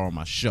Colts are on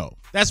my show.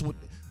 That's what.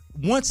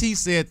 Once he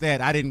said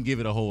that, I didn't give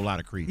it a whole lot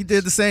of credence. He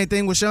did the same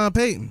thing with Sean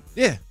Payton.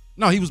 Yeah.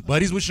 No, he was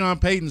buddies with Sean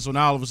Payton, so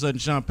now all of a sudden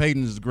Sean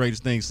Payton is the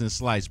greatest thing since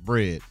sliced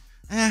bread.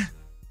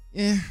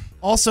 Yeah.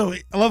 Also,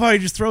 I love how he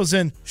just throws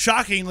in,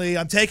 shockingly,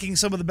 I'm taking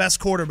some of the best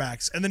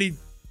quarterbacks. And then he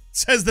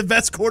says the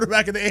best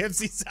quarterback in the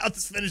AFC South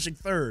is finishing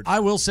third. I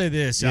will say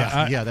this.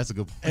 Yeah, that's a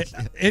good point.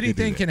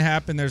 Anything can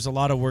happen. There's a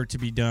lot of work to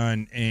be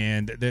done,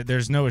 and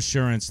there's no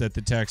assurance that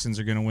the Texans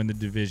are going to win the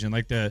division.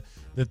 Like the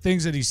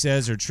things that he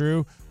says are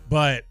true,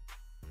 but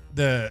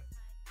the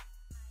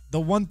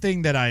one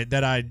thing that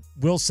I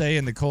will say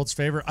in the Colts'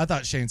 favor, I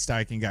thought Shane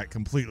Steichen got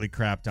completely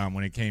crapped on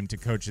when it came to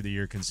Coach of the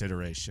Year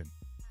consideration.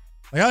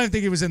 Like, I didn't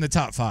think he was in the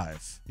top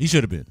 5. He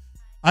should have been.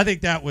 I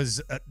think that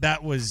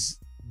was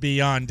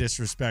beyond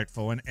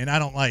disrespectful, and I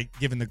don't like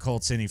giving the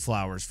Colts any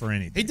flowers for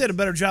anything. He did a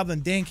better job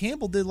than Dan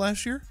Campbell did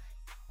last year.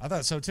 I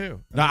thought so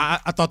too. No,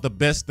 I thought the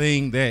best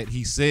thing that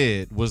he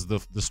said was the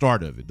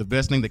start of it. The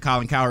best thing that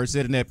Colin Cowherd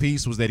said in that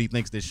piece was that he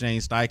thinks that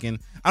Shane Steichen,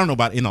 I don't know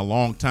about in a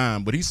long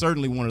time, but he's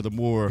certainly one of the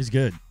more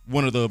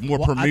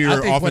premier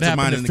offensive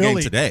mind in the game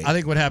today. I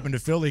think what happened to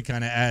Philly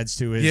kind of adds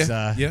to his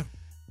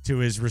to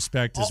his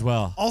respect as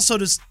well. Also,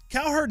 does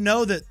Cowherd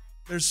know that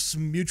there's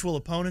some mutual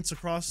opponents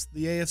across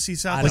the AFC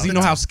South? Does he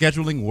know how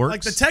scheduling works?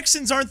 Like, the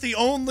Texans aren't the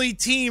only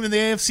team in the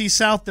AFC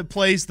South that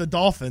plays the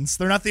Dolphins.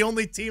 They're not the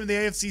only team in the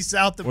AFC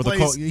South that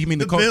plays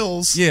the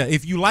Bills. Yeah,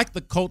 if you like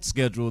the Colts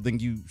schedule, then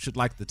you should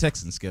like the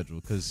Texans schedule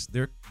because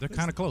they're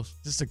kind of close.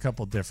 Just a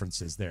couple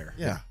differences there.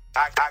 Yeah.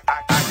 I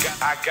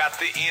got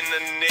the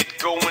internet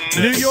going nuts.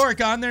 New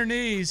York on their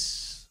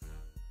knees.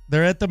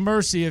 They're at the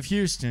mercy of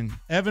Houston.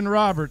 Evan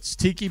Roberts,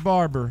 Tiki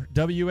Barber,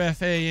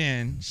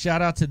 WFAN.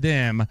 Shout out to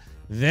them.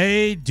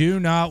 They do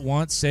not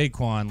want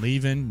Saquon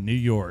leaving New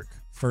York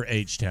for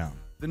H-Town.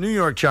 The New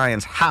York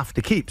Giants have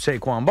to keep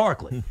Saquon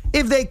Barkley.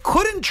 If they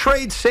couldn't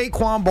trade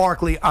Saquon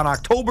Barkley on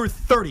October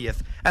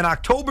 30th and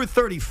October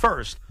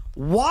 31st,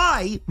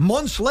 why,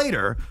 months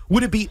later,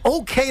 would it be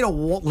okay to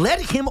let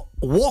him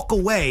walk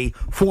away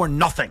for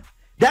nothing?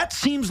 That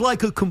seems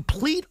like a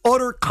complete,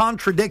 utter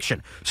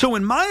contradiction. So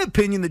in my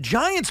opinion, the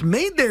Giants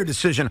made their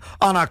decision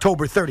on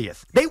October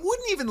 30th. They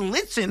wouldn't even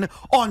listen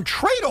on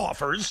trade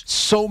offers.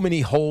 So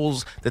many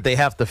holes that they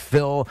have to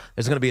fill.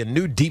 There's going to be a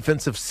new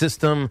defensive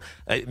system.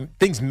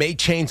 Things may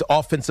change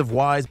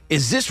offensive-wise.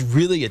 Is this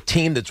really a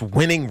team that's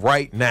winning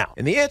right now?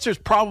 And the answer is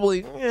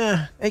probably,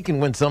 they can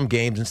win some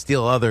games and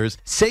steal others.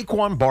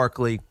 Saquon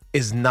Barkley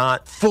is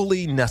not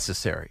fully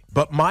necessary.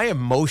 But my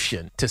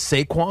emotion to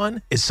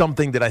Saquon is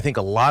something that I think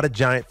a lot of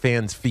Giant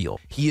fans feel.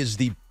 He is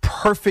the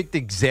perfect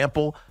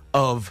example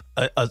of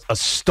a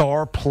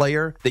star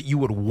player that you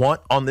would want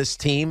on this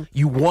team.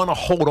 You want to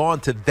hold on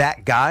to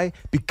that guy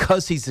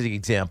because he's the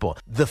example,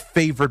 the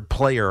favored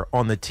player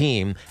on the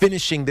team,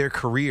 finishing their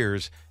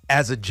careers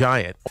as a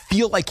Giant.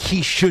 Feel like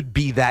he should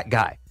be that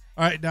guy.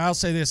 All right, now I'll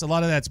say this. A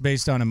lot of that's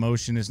based on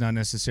emotion. It's not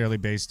necessarily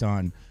based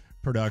on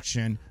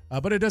production.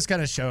 But it does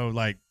kind of show,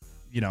 like,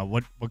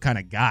 what kind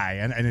of guy.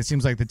 And it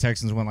seems like the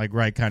Texans want, like,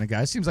 right kind of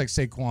guy. It seems like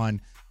Saquon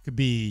could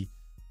be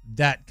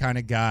that kind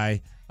of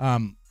guy.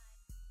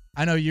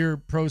 I know you're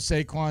pro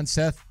Saquon.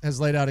 Seth has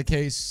laid out a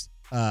case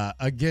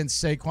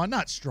against Saquon.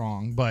 Not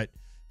strong, but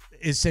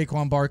is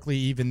Saquon Barkley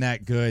even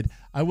that good?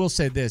 I will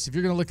say this. If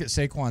you're going to look at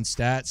Saquon's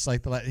stats,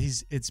 like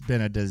it's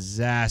been a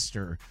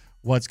disaster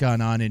what's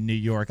gone on in New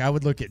York. I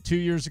would look at 2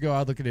 years ago.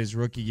 I'd look at his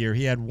rookie year.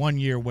 He had 1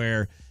 year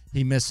where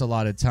he missed a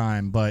lot of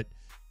time, but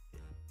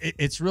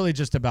it's really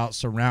just about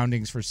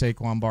surroundings for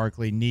Saquon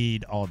Barkley,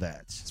 need, all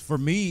that. For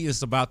me,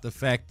 it's about the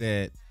fact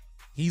that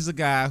he's a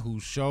guy who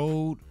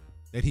showed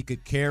that he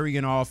could carry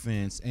an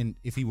offense, and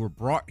if he were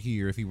brought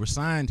here, if he were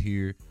signed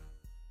here,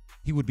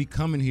 he would be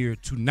coming here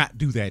to not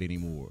do that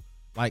anymore.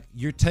 Like,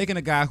 you're taking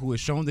a guy who has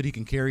shown that he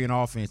can carry an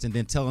offense and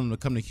then telling him to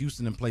come to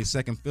Houston and play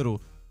second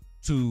fiddle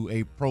to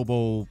a Pro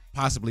Bowl,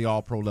 possibly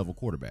all-pro level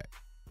quarterback.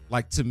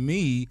 Like, to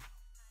me,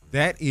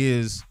 that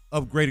is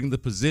upgrading the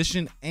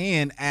position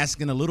and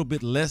asking a little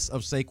bit less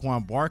of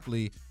Saquon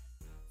Barkley.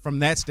 From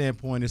that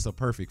standpoint, it's a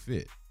perfect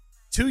fit.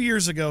 2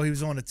 years ago, he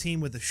was on a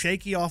team with a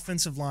shaky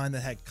offensive line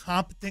that had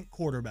competent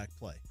quarterback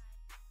play.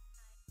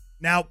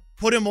 Now,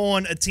 put him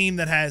on a team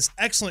that has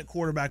excellent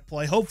quarterback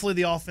play. Hopefully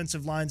the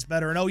offensive line's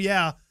better.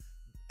 And,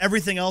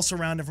 everything else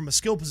around him from a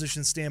skill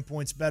position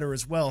standpoint's better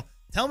as well.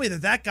 Tell me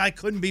that guy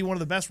couldn't be one of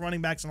the best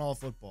running backs in all of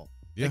football.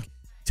 Yeah. Like,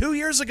 2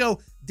 years ago,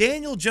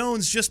 Daniel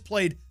Jones just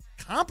played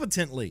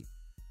competently,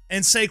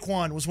 and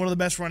Saquon was one of the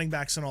best running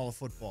backs in all of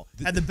football.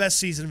 Had the best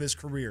season of his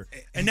career.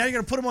 And now you're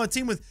going to put him on a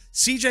team with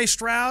C.J.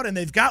 Stroud, and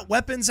they've got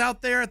weapons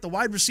out there at the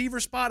wide receiver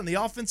spot and the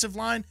offensive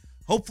line.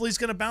 Hopefully he's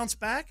going to bounce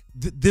back.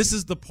 This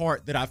is the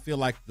part that I feel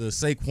like the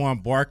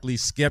Saquon Barkley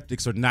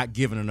skeptics are not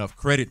giving enough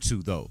credit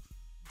to, though.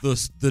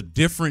 The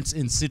difference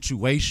in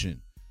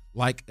situation.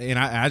 Like, and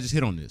I just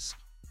hit on this,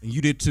 and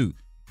you did too.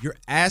 You're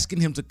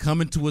asking him to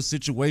come into a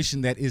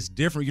situation that is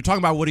different. You're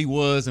talking about what he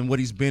was and what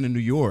he's been in New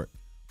York.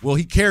 Well,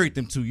 he carried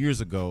them 2 years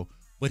ago,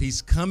 but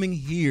he's coming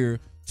here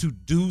to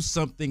do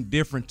something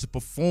different, to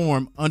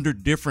perform under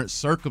different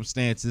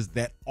circumstances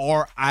that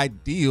are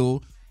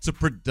ideal to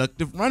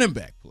productive running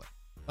back play.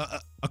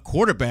 A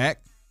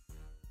quarterback,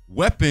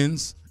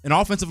 weapons, an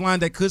offensive line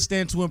that could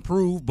stand to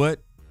improve, but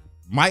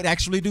might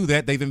actually do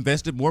that. They've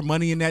invested more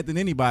money in that than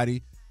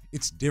anybody.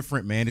 it's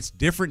different, man. It's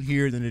different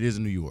here than it is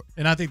in New York.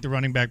 And I think the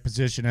running back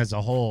position as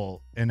a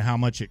whole and how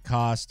much it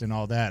costs and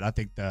all that, I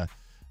think the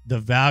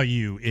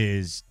value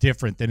is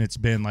different than it's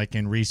been like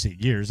in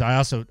recent years.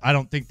 I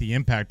don't think the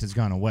impact has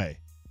gone away.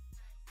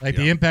 Like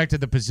the impact of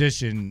the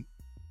position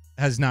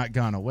has not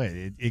gone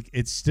away.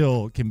 It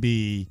still can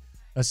be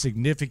a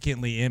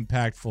significantly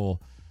impactful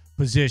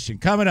position.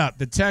 Coming up,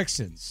 the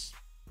Texans.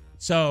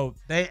 So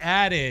they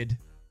added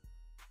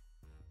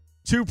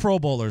 2 Pro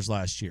Bowlers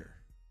last year.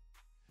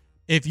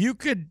 If you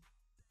could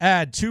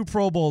add 2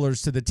 Pro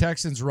Bowlers to the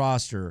Texans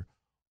roster,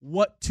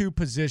 what 2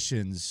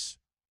 positions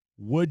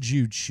would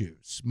you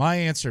choose? My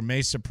answer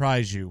may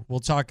surprise you.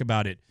 We'll talk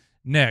about it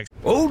next.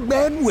 Old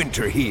Man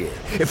Winter here.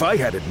 If I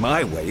had it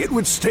my way, it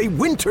would stay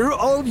winter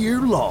all year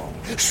long.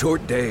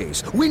 Short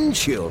days, wind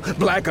chill,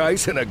 black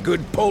ice, and a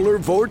good polar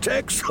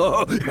vortex.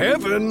 Oh,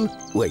 heaven.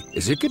 Wait,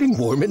 is it getting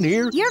warm in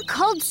here? Your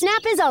cold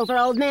snap is over,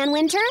 Old Man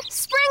Winter.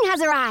 Spring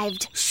has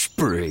arrived.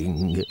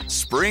 Spring.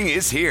 Spring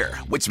is here,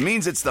 which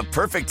means it's the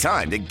perfect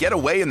time to get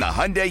away in the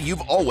Hyundai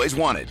you've always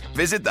wanted.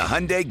 Visit the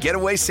Hyundai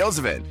Getaway Sales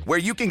Event, where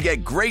you can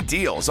get great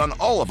deals on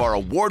all of our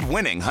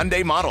award-winning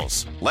Hyundai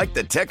models, like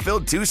the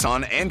tech-filled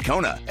Tucson and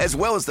Kona, as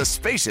well as the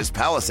spacious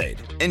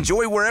Palisade.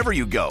 Enjoy wherever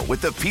you go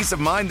with the peace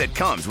of mind that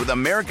comes with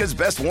America's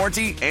best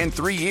warranty and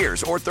 3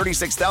 years or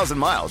 36,000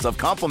 miles of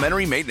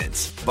complimentary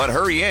maintenance. But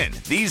hurry in,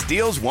 these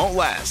deals won't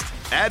last.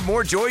 Add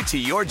more joy to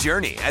your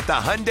journey at the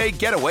Hyundai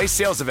Getaway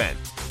Sales Event.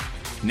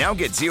 Now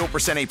get 0%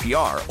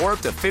 APR or up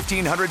to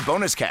 $1,500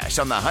 bonus cash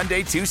on the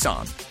Hyundai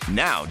Tucson.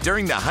 Now,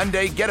 during the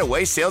Hyundai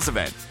Getaway Sales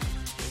Event.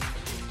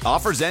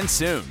 Offers end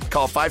soon.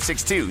 Call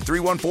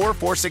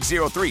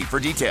 562-314-4603 for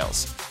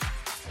details.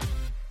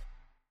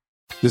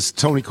 This is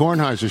Tony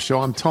Kornheiser's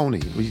show. I'm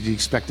Tony. You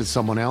expected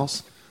someone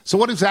else? So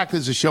what exactly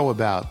is the show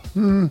about?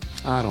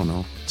 I don't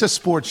know. It's a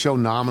sports show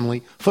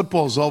nominally.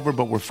 Football's over,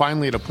 but we're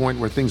finally at a point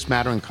where things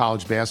matter in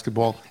college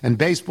basketball, and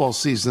baseball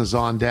season is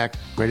on deck.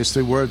 Greatest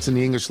 3 words in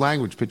the English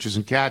language, pitchers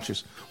and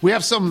catchers. We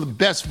have some of the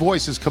best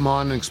voices come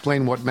on and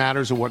explain what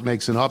matters or what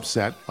makes an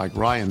upset, like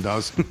Ryan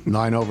does,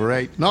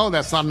 9/8. No,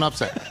 that's not an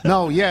upset.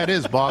 No, yeah, it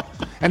is, Bob.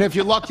 And if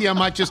you're lucky, I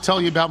might just tell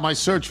you about my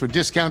search for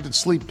discounted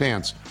sleep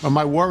pants or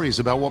my worries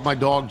about what my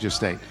dog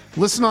just ate.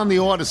 Listen on the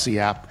Odyssey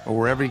app or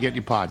wherever you get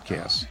your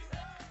podcasts.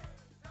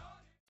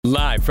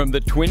 Live from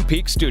the Twin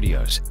Peaks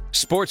studios,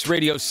 Sports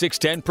Radio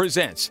 610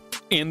 presents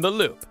In the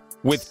Loop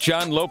with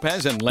John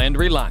Lopez and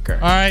Landry Locker.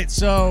 All right,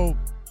 so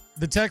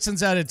the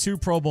Texans added 2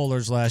 Pro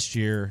Bowlers last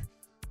year.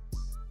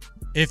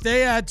 If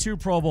they add 2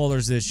 Pro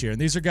Bowlers this year, and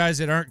these are guys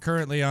that aren't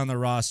currently on the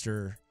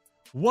roster,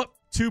 what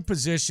 2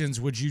 positions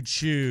would you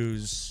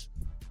choose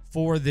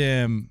for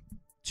them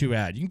to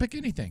add? You can pick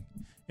anything.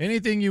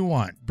 Anything you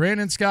want.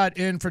 Brandon Scott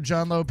in for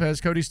John Lopez.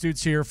 Cody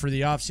Stoots here for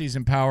the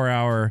offseason Power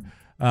Hour.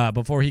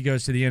 Before he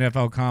goes to the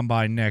NFL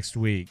Combine next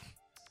week.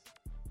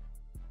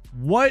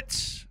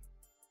 What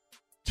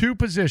 2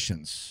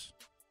 positions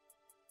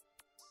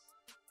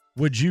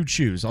would you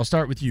choose? I'll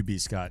start with you, B.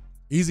 Scott.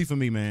 Easy for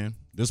me, man.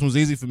 This one's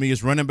easy for me.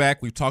 It's running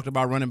back. We've talked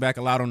about running back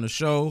a lot on the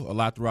show, a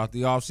lot throughout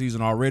the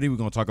offseason already. We're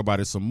going to talk about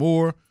it some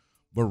more.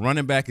 But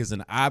running back is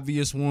an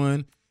obvious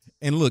one.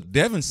 And look,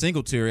 Devin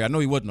Singletary, I know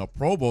he wasn't a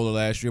Pro Bowler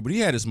last year, but he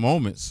had his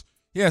moments.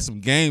 He had some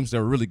games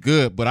that were really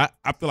good. But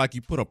I feel like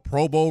you put a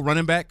Pro Bowl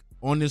running back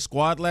on this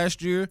squad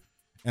last year,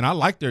 and I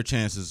like their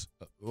chances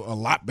a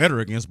lot better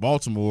against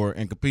Baltimore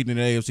and competing in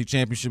the AFC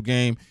Championship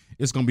game.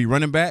 It's going to be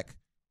running back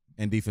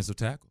and defensive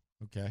tackle.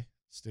 Okay.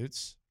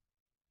 Stoots?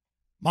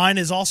 Mine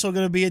is also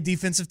going to be a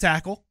defensive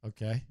tackle.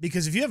 Okay.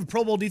 Because if you have a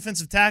Pro Bowl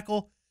defensive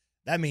tackle,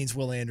 that means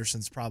Will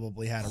Anderson's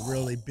probably had a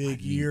really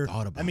big year.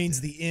 That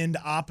means the end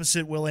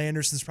opposite Will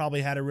Anderson's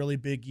probably had a really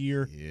big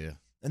year. Yeah.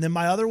 And then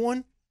my other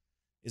one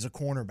is a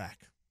cornerback.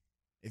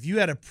 If you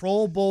had a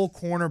Pro Bowl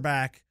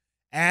cornerback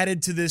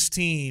added to this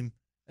team,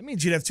 that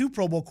means you'd have 2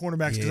 Pro Bowl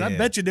cornerbacks because I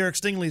bet you Derek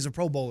Stingley is a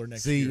Pro Bowler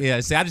next year.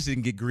 See, I just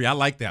didn't get greedy. I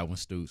like that one,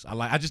 Stoots.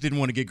 I just didn't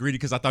want to get greedy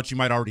because I thought you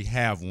might already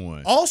have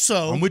one.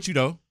 Also, I'm with you,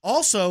 though.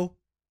 Also,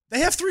 they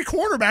have 3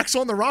 cornerbacks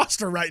on the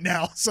roster right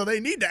now, so they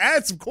need to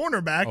add some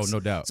cornerbacks. Oh, no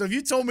doubt. So if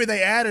you told me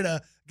they added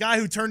a guy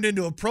who turned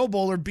into a Pro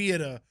Bowler, be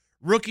it a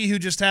rookie who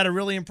just had a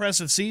really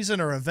impressive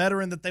season or a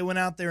veteran that they went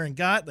out there and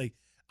got,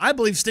 I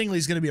believe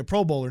Stingley's going to be a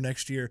Pro Bowler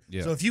next year.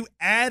 Yeah. So if you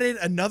added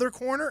another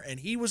corner and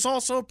he was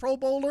also a Pro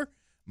Bowler,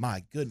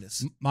 my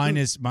goodness.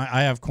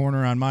 I have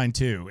corner on mine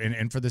too.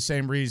 And for the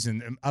same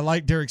reason, I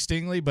like Derek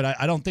Stingley, but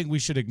I don't think we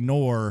should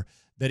ignore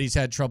that he's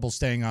had trouble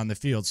staying on the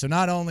field. So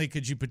not only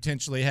could you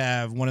potentially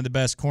have one of the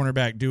best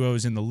cornerback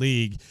duos in the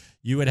league,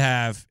 you would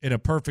have, in a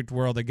perfect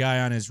world, a guy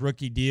on his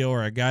rookie deal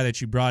or a guy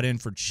that you brought in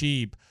for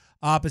cheap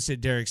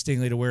opposite Derek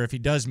Stingley, to where if he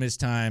does miss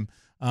time,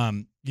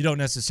 you don't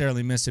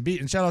necessarily miss a beat.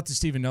 And shout out to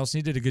Steven Nelson.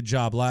 He did a good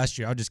job last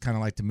year. I just kind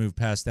of like to move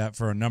past that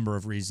for a number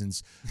of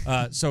reasons.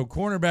 So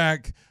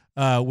cornerback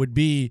would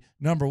be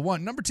number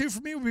 1. Number 2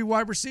 for me would be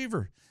wide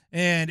receiver.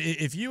 And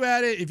if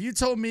you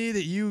told me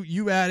that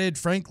you added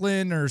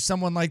Franklin or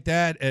someone like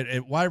that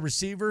at wide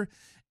receiver,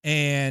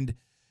 and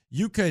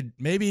you could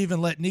maybe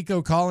even let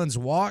Nico Collins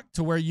walk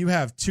to where you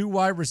have 2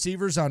 wide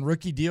receivers on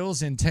rookie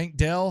deals in Tank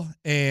Dell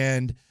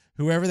and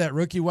whoever that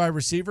rookie wide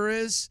receiver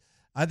is,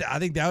 I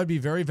think that would be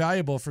very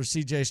valuable for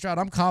C.J. Stroud.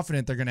 I'm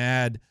confident they're going to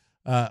add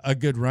a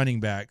good running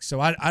back. So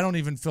I don't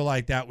even feel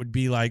like that would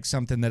be like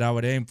something that I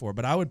would aim for.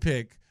 But I'll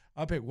pick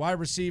wide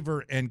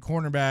receiver and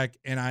cornerback,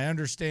 and I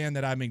understand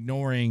that I'm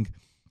ignoring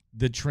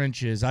the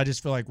trenches. I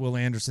just feel like Will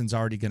Anderson's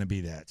already going to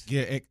be that.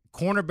 Yeah,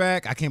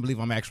 cornerback, I can't believe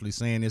I'm actually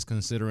saying this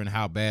considering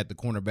how bad the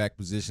cornerback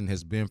position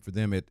has been for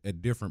them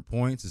at different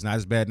points. It's not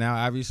as bad now,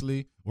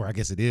 obviously, or I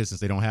guess it is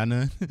since they don't have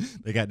none.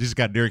 They just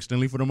got Derek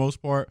Stingley for the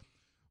most part.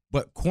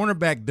 But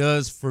cornerback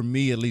does, for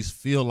me, at least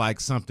feel like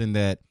something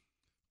that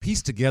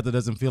pieced together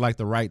doesn't feel like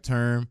the right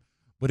term,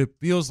 but it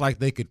feels like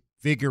they could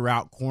figure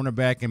out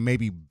cornerback and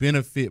maybe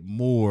benefit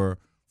more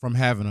from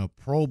having a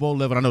Pro Bowl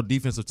level. I know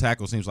defensive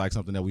tackle seems like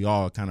something that we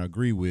all kind of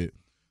agree with,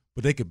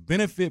 but they could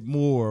benefit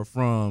more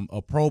from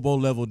a Pro Bowl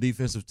level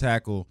defensive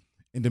tackle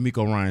in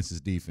DeMeco Ryans'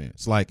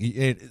 defense. Like,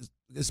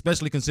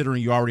 especially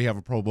considering you already have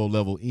a Pro Bowl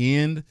level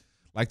end.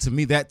 Like, to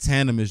me, that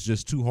tandem is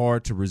just too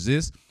hard to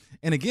resist.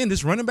 And again,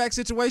 this running back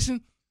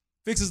situation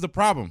fixes the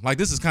problem. Like,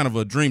 this is kind of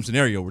a dream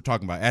scenario we're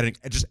talking about,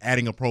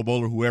 adding a Pro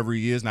Bowler, whoever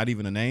he is, not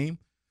even a name.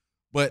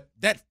 But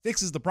that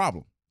fixes the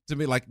problem. To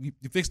me, like, you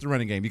fix the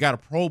running game. You got a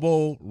Pro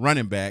Bowl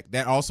running back.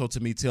 That also, to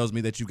me, tells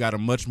me that you got a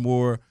much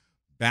more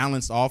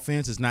balanced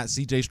offense. It's not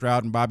C.J.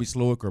 Stroud and Bobby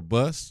Slowick or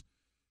bust.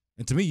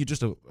 And to me, you're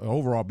just an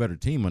overall better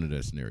team under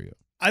that scenario.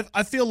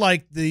 I feel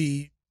like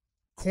the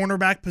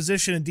cornerback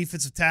position and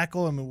defensive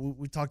tackle, I mean,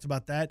 we talked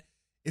about that.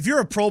 If you're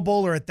a Pro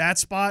Bowler at that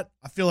spot,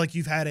 I feel like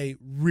you've had a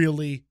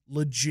really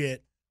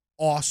legit,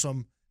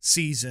 awesome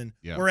season.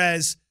 Yeah.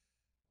 Whereas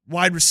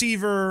wide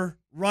receiver,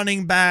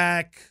 running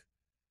back,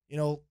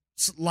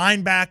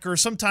 linebacker,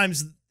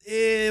 sometimes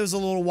it was a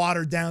little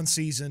watered down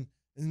season,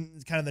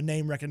 and kind of the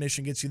name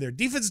recognition gets you there.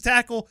 Defensive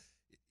tackle,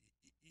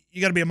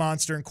 you got to be a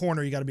monster, and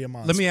corner, you got to be a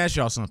monster. Let me ask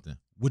y'all something.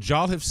 Would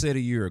y'all have said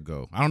a year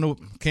ago, I don't know,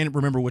 can't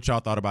remember what y'all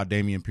thought about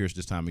Dameon Pierce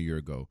this time a year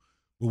ago,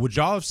 but would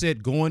y'all have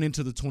said going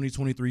into the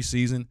 2023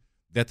 season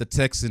that the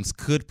Texans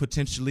could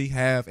potentially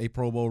have a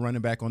Pro Bowl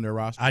running back on their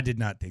roster? I did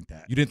not think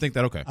that. You didn't think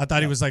that? Okay. I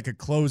thought he was like a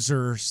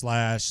closer /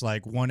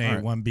 like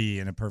 1A, 1B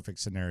in a perfect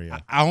scenario.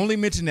 I only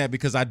mention that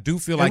because I do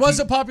feel like it was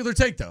a popular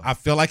take, though. I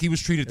feel like he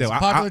was treated that way.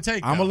 Popular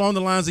take. I'm along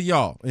the lines of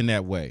y'all in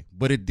that way,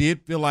 but it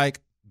did feel like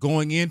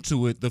going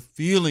into it, the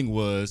feeling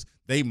was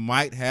they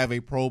might have a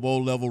Pro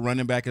Bowl level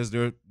running back as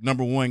their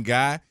number one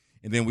guy,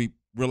 and then we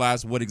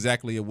realized what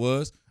exactly it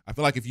was. I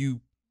feel like if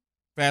you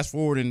fast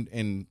forward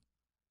and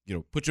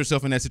put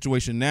yourself in that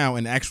situation now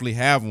and actually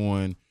have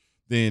one,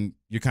 then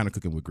you're kind of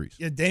cooking with grease.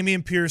 Yeah,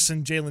 Dameon Pierce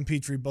and Jalen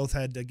Petrie both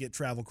had to get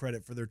travel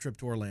credit for their trip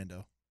to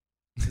Orlando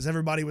because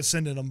everybody was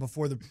sending them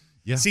before the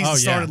season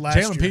started last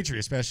year. Jalen Petrie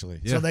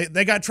especially. So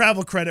they got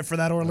travel credit for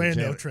that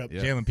Orlando trip.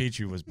 Yeah. Jalen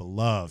Petrie was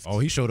beloved. Oh,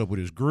 he showed up with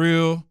his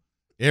grill,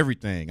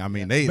 everything. I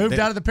mean, they moved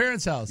out of the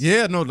parents' house.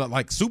 Yeah, no,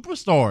 like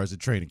superstars at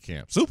training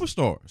camp.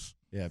 Superstars.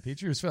 Yeah,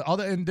 Petrie was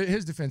in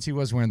his defense, he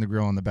was wearing the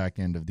grill on the back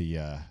end of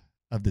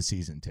the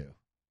season too.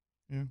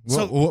 Yeah.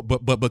 Well,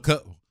 but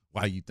because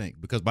why you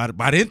think? Because by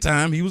the end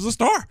time he was a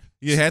star.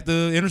 He had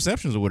the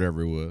interceptions or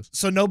whatever it was.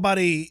 So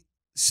nobody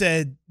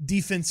said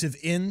defensive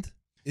end.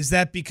 Is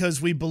that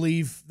because we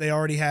believe they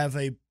already have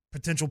a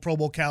potential Pro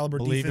Bowl caliber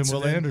defensive end? Believe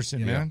in Will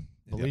Anderson, man.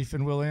 Belief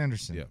in Will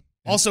Anderson. Yeah.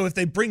 Also, if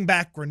they bring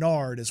back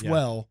Grenard as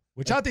well,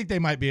 which I think they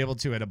might be able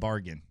to at a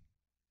bargain.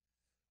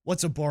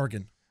 What's a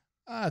bargain?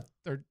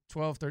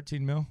 12,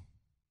 13 mil.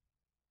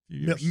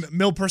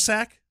 Mil per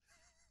sack?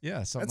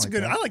 Yeah, something that's like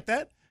good. that. I like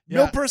that.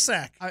 Mil per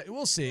sack.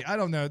 We'll see. I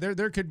don't know.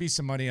 There could be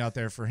some money out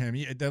there for him.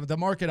 The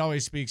market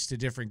always speaks to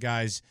different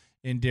guys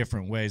in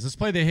different ways. Let's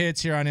play the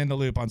hits here on In the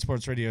Loop on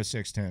Sports Radio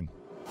 610.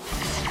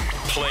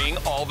 Playing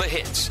all the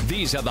hits.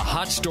 These are the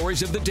hot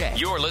stories of the day.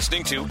 You're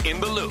listening to In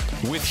the Loop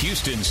with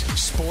Houston's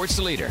sports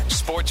leader,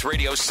 Sports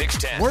Radio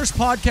 610. Worst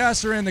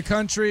podcaster in the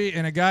country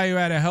and a guy who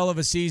had a hell of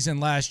a season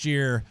last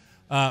year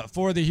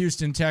for the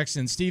Houston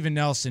Texans, Steven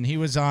Nelson. He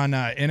was on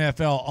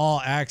NFL All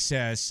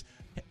Access.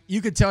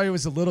 You could tell he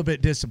was a little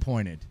bit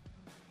disappointed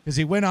because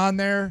he went on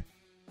there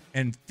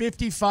and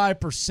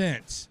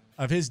 55%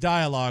 of his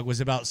dialogue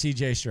was about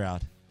C.J.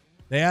 Stroud.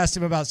 They asked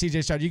him about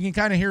C.J. Stroud. You can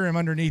kind of hear him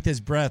underneath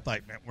his breath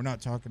like, man, we're not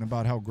talking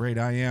about how great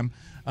I am.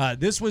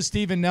 This was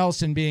Steven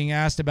Nelson being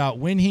asked about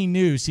when he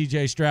knew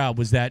C.J. Stroud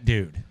was that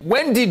dude.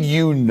 When did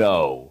you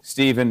know,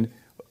 Steven?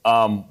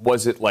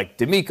 Was it like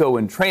DeMeco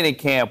in training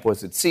camp?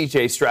 Was it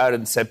C.J. Stroud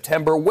in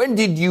September? When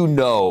did you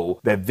know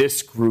that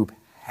this group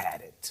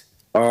had it?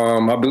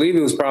 I believe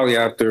it was probably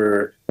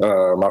after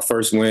my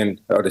first win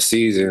of the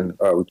season.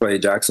 We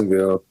played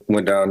Jacksonville,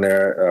 went down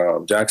there.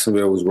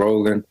 Jacksonville was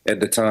rolling at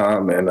the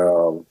time,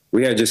 and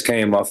we had just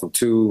came off of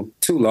two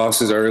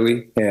losses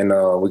early, and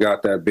we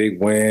got that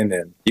big win.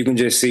 And you can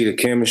just see the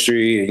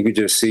chemistry, and you can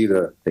just see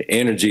the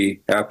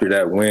energy after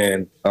that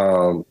win.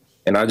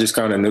 And I just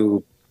kind of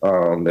knew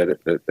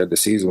that the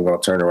season was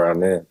going to turn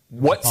around then.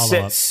 What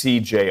set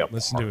CJ apart?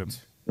 Listen to him.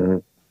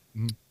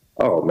 Mm-hmm.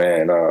 Oh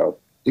man,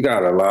 you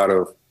got a lot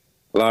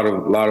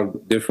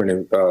of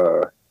different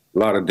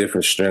lot of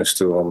different strengths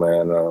to him,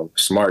 man.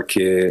 Smart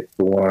kid,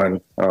 for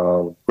one.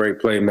 Great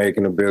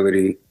playmaking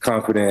ability,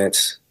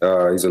 confidence.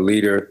 He's a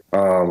leader.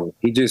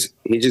 He just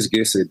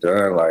gets it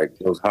done. Like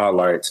those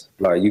highlights,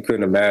 like you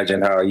couldn't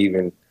imagine how he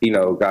even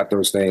got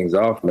those things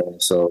off, man.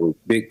 So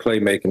big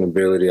playmaking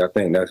ability. I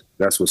think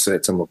that's what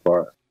sets him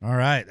apart. All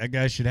right, that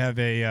guy should have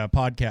a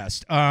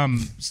podcast.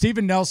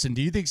 Steven Nelson,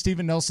 do you think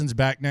Steven Nelson's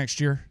back next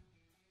year?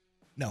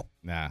 No.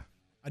 Nah.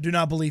 I do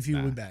not believe he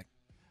will be back.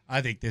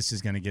 I think this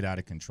is going to get out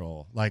of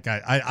control. Like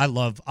I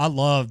love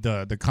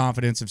the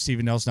confidence of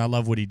Steven Nelson. I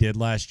love what he did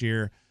last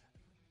year.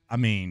 I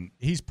mean,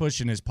 he's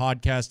pushing his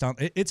podcast on.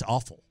 It's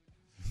awful.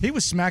 He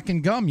was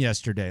smacking gum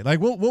yesterday. Like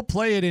we'll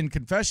play it in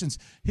confessions.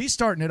 He's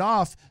starting it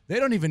off. They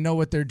don't even know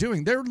what they're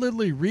doing. They're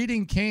literally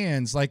reading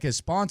cans like as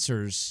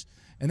sponsors,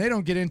 and they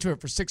don't get into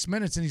it for 6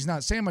 minutes, and he's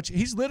not saying much.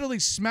 He's literally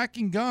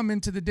smacking gum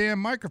into the damn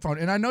microphone.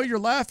 And I know you're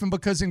laughing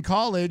because in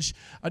college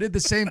I did the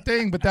same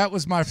thing, but that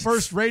was my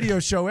first radio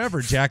show ever,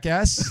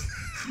 jackass.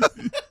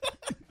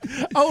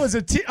 I was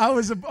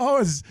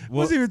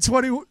even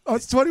 20. I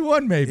was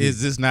 21 maybe.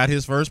 Is this not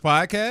his first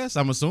podcast?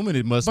 I'm assuming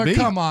it must be. But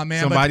come on,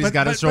 man. Somebody's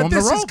got to show him the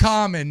ropes. This is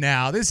common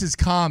now. This is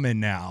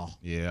common now.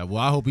 Yeah,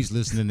 well, I hope he's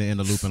listening to In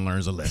the Loop and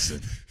learns a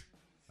lesson.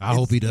 I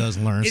hope he does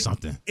learn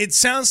something. It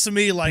sounds to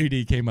me like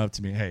PD came up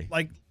to me. Hey,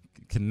 like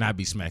cannot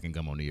be smacking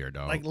gum on the air,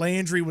 dog. Like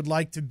Landry would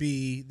like to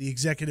be the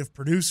executive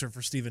producer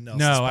for Steven Nelson.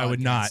 No, I would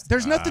not.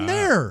 There's nothing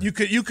there. You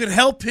could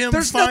help him.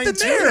 There's nothing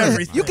there.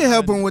 Everything. You can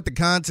help him with the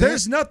content.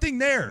 There's nothing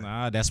there.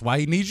 Nah, that's why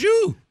he needs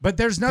you. But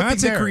there's nothing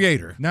Content there.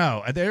 creator.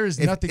 No, there is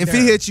nothing. If there.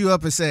 he hit you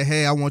up and said,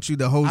 "Hey, I want you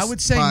to host," I would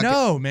say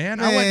no,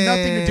 man. I want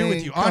nothing to do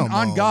with you.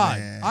 On God,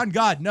 man. on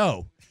God,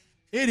 no.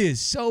 It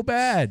is so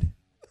bad.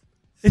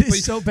 It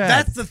is so bad.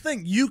 That's the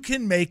thing. You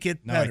can make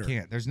it better. No, I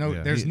can't.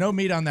 There's no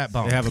meat on that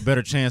bone. They have a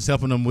better chance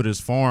helping him with his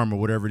farm or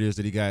whatever it is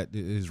that he got,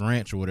 his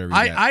ranch or whatever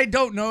he got. I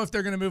don't know if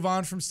they're going to move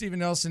on from Steven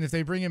Nelson. If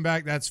they bring him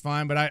back, that's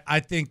fine. But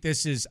I think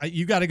this is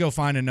you got to go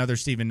find another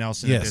Steven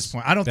Nelson at this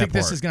point. I don't think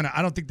this is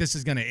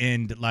gonna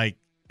end like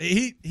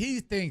he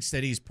thinks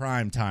that he's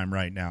prime time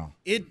right now.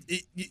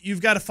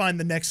 You've got to find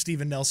the next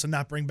Steven Nelson,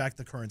 not bring back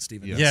the current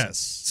Steven Nelson. Yes.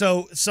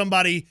 So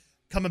somebody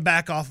coming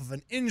back off of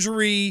an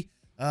injury.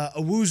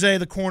 Awuzie,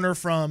 the corner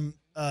from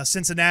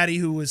Cincinnati,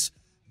 who was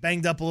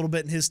banged up a little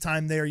bit in his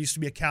time there, used to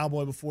be a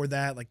Cowboy before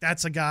that. Like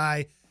that's a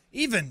guy.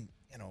 Even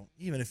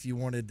if you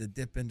wanted to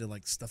dip into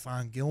like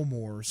Stephon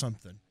Gilmore or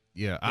something.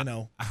 Yeah, I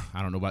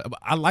don't know about. But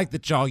I like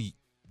that y'all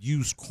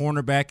use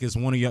cornerback as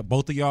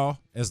both of y'all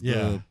as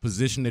the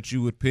position that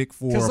you would pick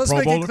for a Pro Bowler. Let's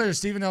make it clear,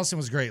 Steven Nelson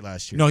was great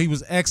last year. No, he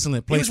was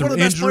excellent. He was one of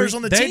the best players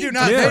on the team. They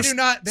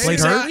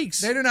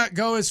do not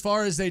go as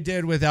far as they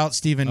did without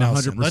Steven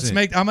Nelson.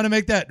 100%. I'm going to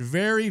make that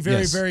very,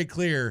 very, very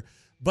clear.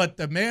 But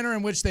the manner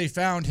in which they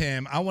found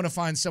him, I want to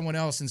find someone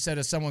else instead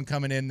of someone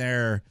coming in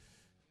there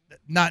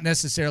not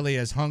necessarily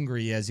as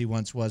hungry as he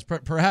once was,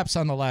 perhaps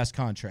on the last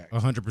contract.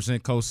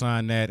 100%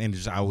 co-sign that, and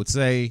I would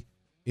say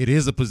it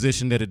is a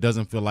position that it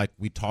doesn't feel like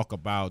we talk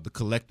about, the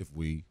collective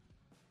we,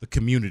 the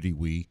community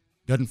we,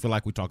 doesn't feel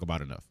like we talk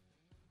about enough.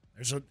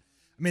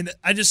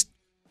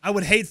 I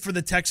would hate for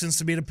the Texans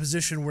to be in a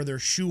position where they're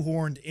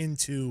shoehorned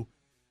into,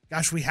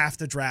 gosh, we have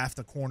to draft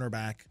a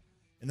cornerback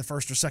in the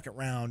first or second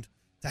round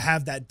to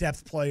have that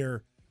depth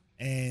player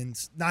and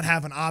not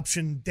have an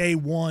option day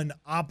one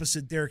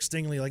opposite Derek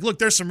Stingley. Like, look,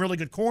 there's some really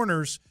good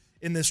corners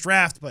in this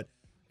draft, but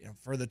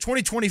for the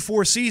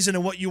 2024 season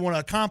and what you want to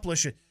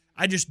accomplish,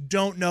 I just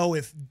don't know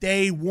if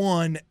day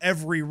one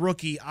every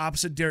rookie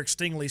opposite Derek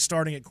Stingley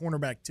starting at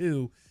cornerback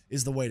 2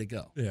 is the way to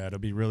go. Yeah, it'll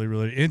be really,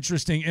 really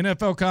interesting.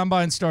 NFL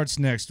Combine starts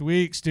next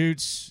week.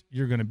 Stoots,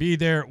 you're going to be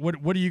there.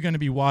 What are you going to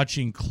be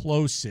watching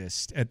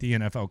closest at the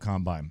NFL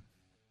Combine?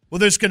 Well,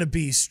 there's going to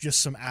be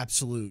just some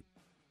absolute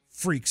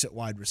freaks at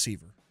wide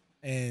receiver.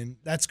 And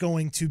that's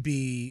going to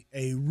be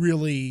a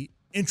really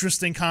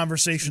interesting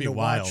conversation to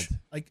watch.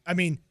 Like, I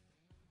mean,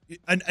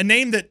 a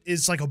name that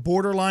is like a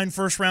borderline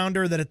first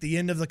rounder that at the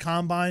end of the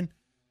combine,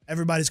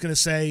 everybody's going to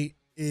say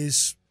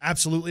is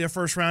absolutely a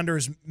first rounder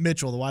is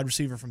Mitchell, the wide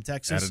receiver from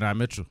Texas. Adonai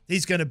Mitchell.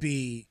 He's going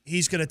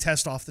to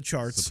test off the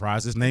charts.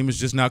 Surprised his name is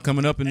just not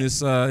coming up in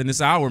this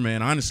hour,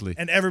 man, honestly.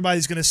 And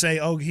everybody's going to say,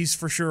 oh, he's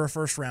for sure a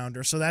first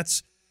rounder. So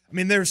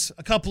there's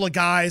a couple of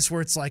guys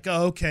where it's like,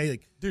 oh, okay.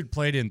 Like, dude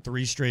played in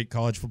 3 straight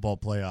college football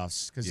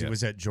playoffs because he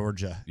was at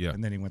Georgia,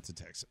 and then he went to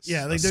Texas.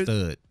 Yeah, a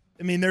stud.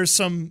 I mean, there's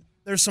some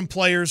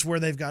players where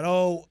they've got,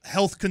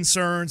 health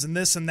concerns and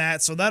this and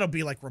that. So that'll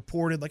be like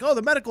reported like,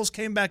 the medicals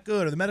came back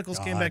good or the medicals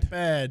came back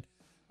bad.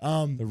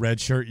 The red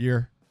shirt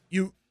year.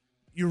 You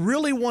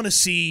really want to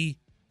see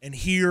and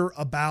hear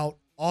about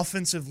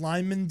offensive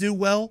linemen do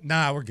well?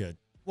 Nah, we're good.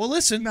 Well,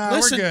 listen.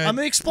 We're good. I'm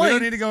going to explain. We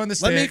don't need to go in the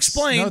sticks. Let me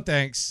explain. No,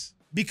 thanks.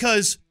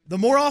 Because the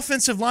more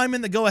offensive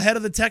linemen that go ahead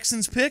of the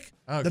Texans pick,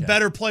 the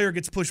better player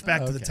gets pushed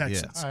back to the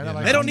Texans. Yes.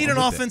 Right, they don't need an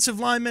offensive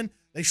lineman.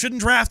 They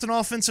shouldn't draft an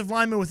offensive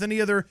lineman with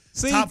any other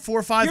top 4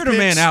 or 5 you're picks. You're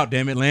the man out,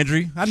 damn it,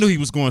 Landry. I knew he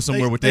was going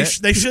somewhere with that.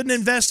 They shouldn't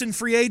invest in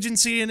free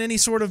agency in any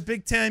sort of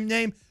big-time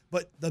name.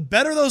 But the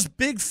better those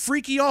big,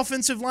 freaky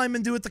offensive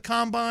linemen do at the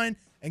combine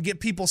and get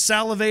people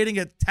salivating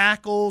at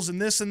tackles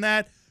and this and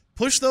that.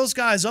 Push those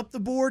guys up the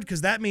board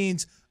because that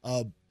means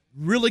a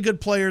really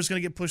good player is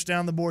going to get pushed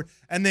down the board.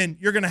 And then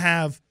you're going to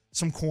have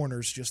some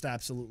corners just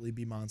absolutely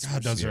be monsters.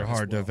 God, those are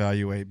hard to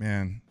evaluate,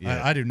 man.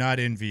 Yeah. I do not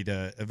envy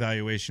the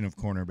evaluation of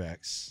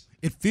cornerbacks.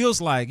 It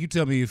feels like, you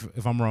tell me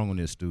if I'm wrong on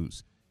this,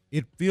 Stoots,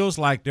 it feels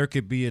like there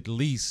could be at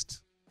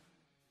least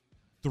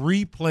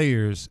 3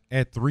 players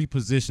at 3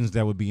 positions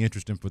that would be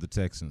interesting for the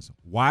Texans.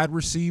 Wide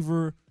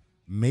receiver,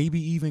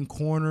 maybe even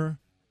corner,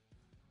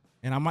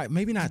 and I might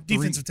maybe not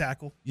defensive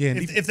tackle. Yeah,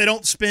 if they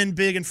don't spend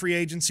big in free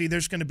agency,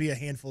 there's going to be a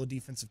handful of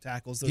defensive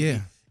tackles that would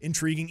be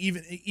intriguing,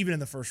 even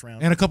in the first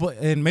round. And a couple,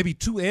 and maybe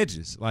 2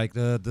 edges, like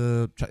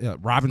the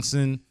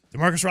Robinson,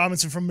 Demarcus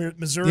Robinson from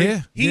Missouri.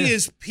 Yeah, he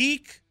is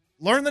peak.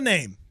 Learn the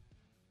name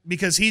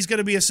because he's going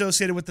to be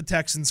associated with the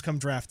Texans come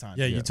draft time.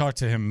 Yeah, you talked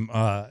to him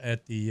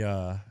at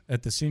the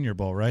Senior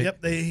Bowl, right?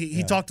 Yep,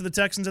 he talked to the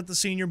Texans at the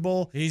Senior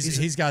Bowl.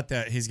 He's got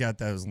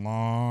that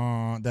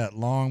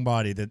long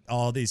body that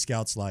all these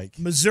scouts like.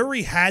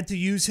 Missouri had to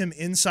use him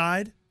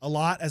inside a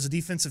lot as a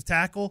defensive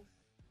tackle,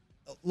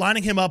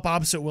 lining him up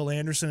opposite Will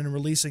Anderson and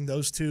releasing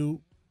those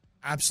 2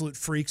 absolute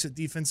freaks at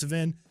defensive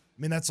end.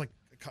 I mean, it's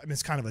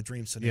kind of a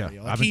dream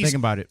scenario. Yeah, I've been thinking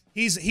about it.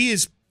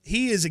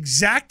 He is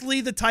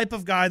exactly the type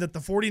of guy that the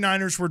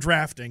 49ers were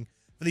drafting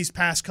for these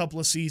past couple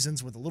of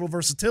seasons with a little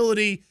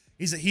versatility.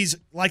 He's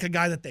like a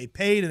guy that they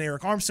paid, and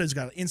Eric Armstead's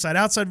got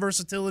inside-outside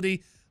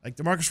versatility. Like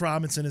Demarcus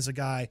Robinson is a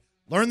guy.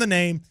 Learn the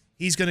name.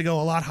 He's going to go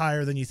a lot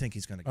higher than you think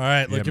he's going to go. All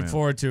right, looking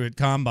forward to it.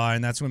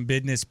 Combine, that's when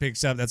business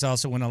picks up. That's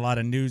also when a lot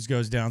of news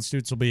goes down.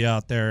 Stoots will be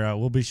out there.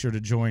 We'll be sure to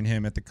join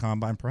him at the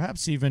Combine,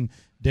 perhaps even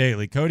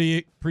daily.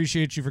 Cody,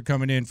 appreciate you for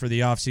coming in for the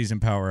offseason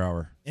Power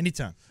Hour.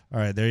 Anytime. All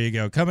right, there you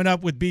go. Coming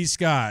up with B.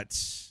 Scott.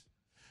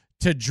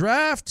 To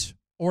draft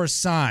or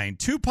sign,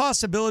 2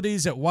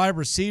 possibilities at wide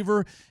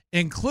receiver,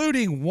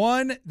 including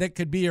one that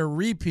could be a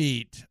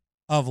repeat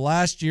of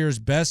last year's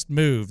best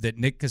move that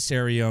Nick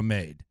Caserio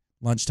made.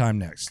 Lunchtime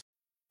next.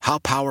 How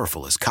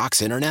powerful is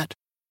Cox Internet?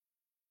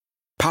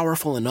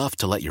 Powerful enough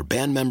to let your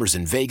band members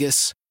in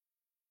Vegas,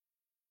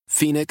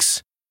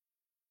 Phoenix,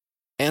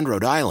 and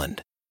Rhode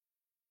Island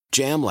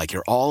jam like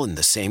you're all in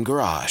the same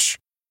garage.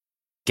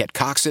 Get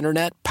Cox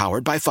Internet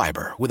powered by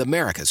fiber with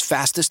America's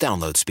fastest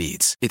download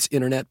speeds. It's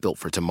internet built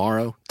for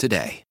tomorrow,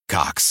 today.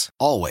 Cox,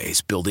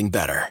 always building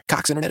better.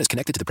 Cox Internet is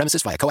connected to the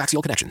premises via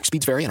coaxial connection.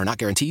 Speeds vary and are not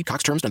guaranteed.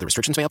 Cox terms and other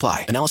restrictions may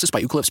apply. Analysis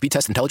by Ookla Speed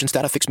Test Intelligence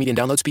Data. Fixed median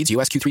download speeds.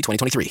 US Q3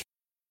 2023.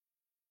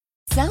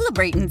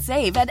 Celebrate and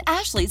save at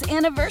Ashley's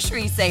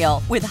Anniversary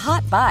Sale. With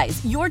Hot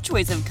Buys, your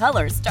choice of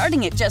colors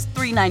starting at just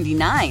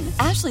 $3.99.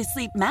 Ashley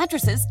Sleep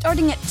mattresses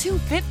starting at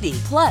 $2.50.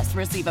 Plus,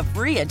 receive a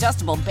free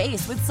adjustable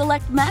base with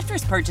select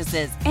mattress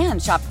purchases.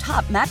 And shop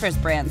top mattress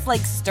brands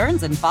like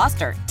Stearns &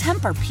 Foster,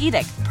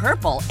 Tempur-Pedic,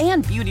 Purple,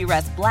 and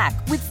Beautyrest Black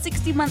with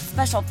 60-month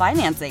special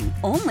financing.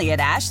 Only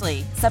at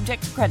Ashley.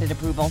 Subject to credit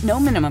approval. No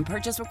minimum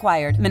purchase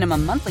required.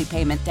 Minimum monthly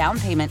payment, down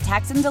payment,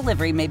 tax, and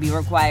delivery may be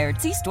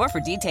required. See store for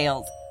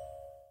details.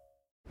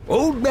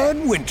 Old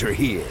Man Winter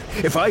here.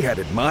 If I had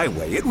it my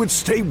way, it would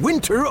stay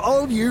winter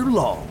all year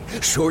long.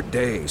 Short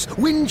days,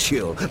 wind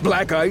chill,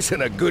 black ice,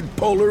 and a good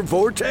polar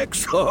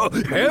vortex. Oh,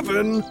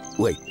 heaven.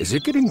 Wait, is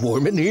it getting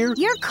warm in here?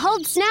 Your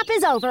cold snap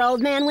is over, Old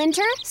Man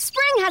Winter.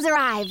 Spring has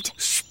arrived.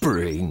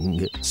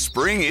 Spring.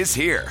 Spring is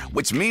here,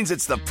 which means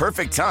it's the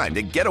perfect time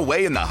to get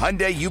away in the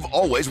Hyundai you've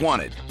always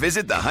wanted.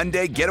 Visit the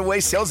Hyundai Getaway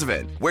Sales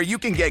Event, where you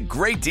can get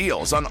great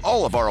deals on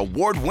all of our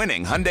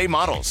award-winning Hyundai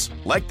models,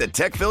 like the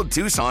tech-filled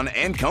Tucson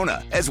and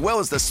Kona, as well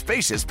as the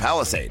spacious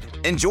Palisade.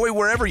 Enjoy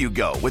wherever you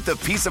go with the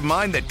peace of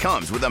mind that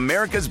comes with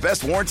America's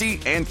best warranty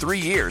and 3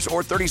 years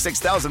or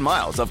 36,000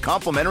 miles of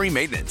complimentary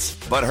maintenance.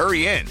 But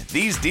hurry in,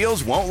 these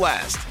deals won't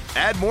last.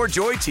 Add more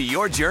joy to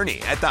your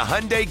journey at the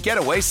Hyundai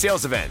Getaway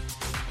Sales Event.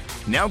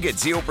 Now get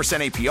 0%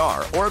 APR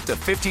or up to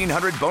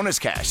 $1,500 bonus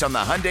cash on the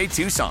Hyundai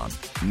Tucson.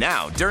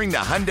 Now during the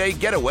Hyundai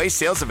Getaway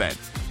Sales Event.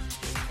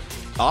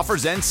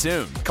 Offers end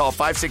soon. Call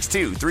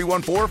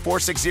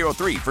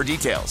 562-314-4603 for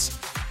details.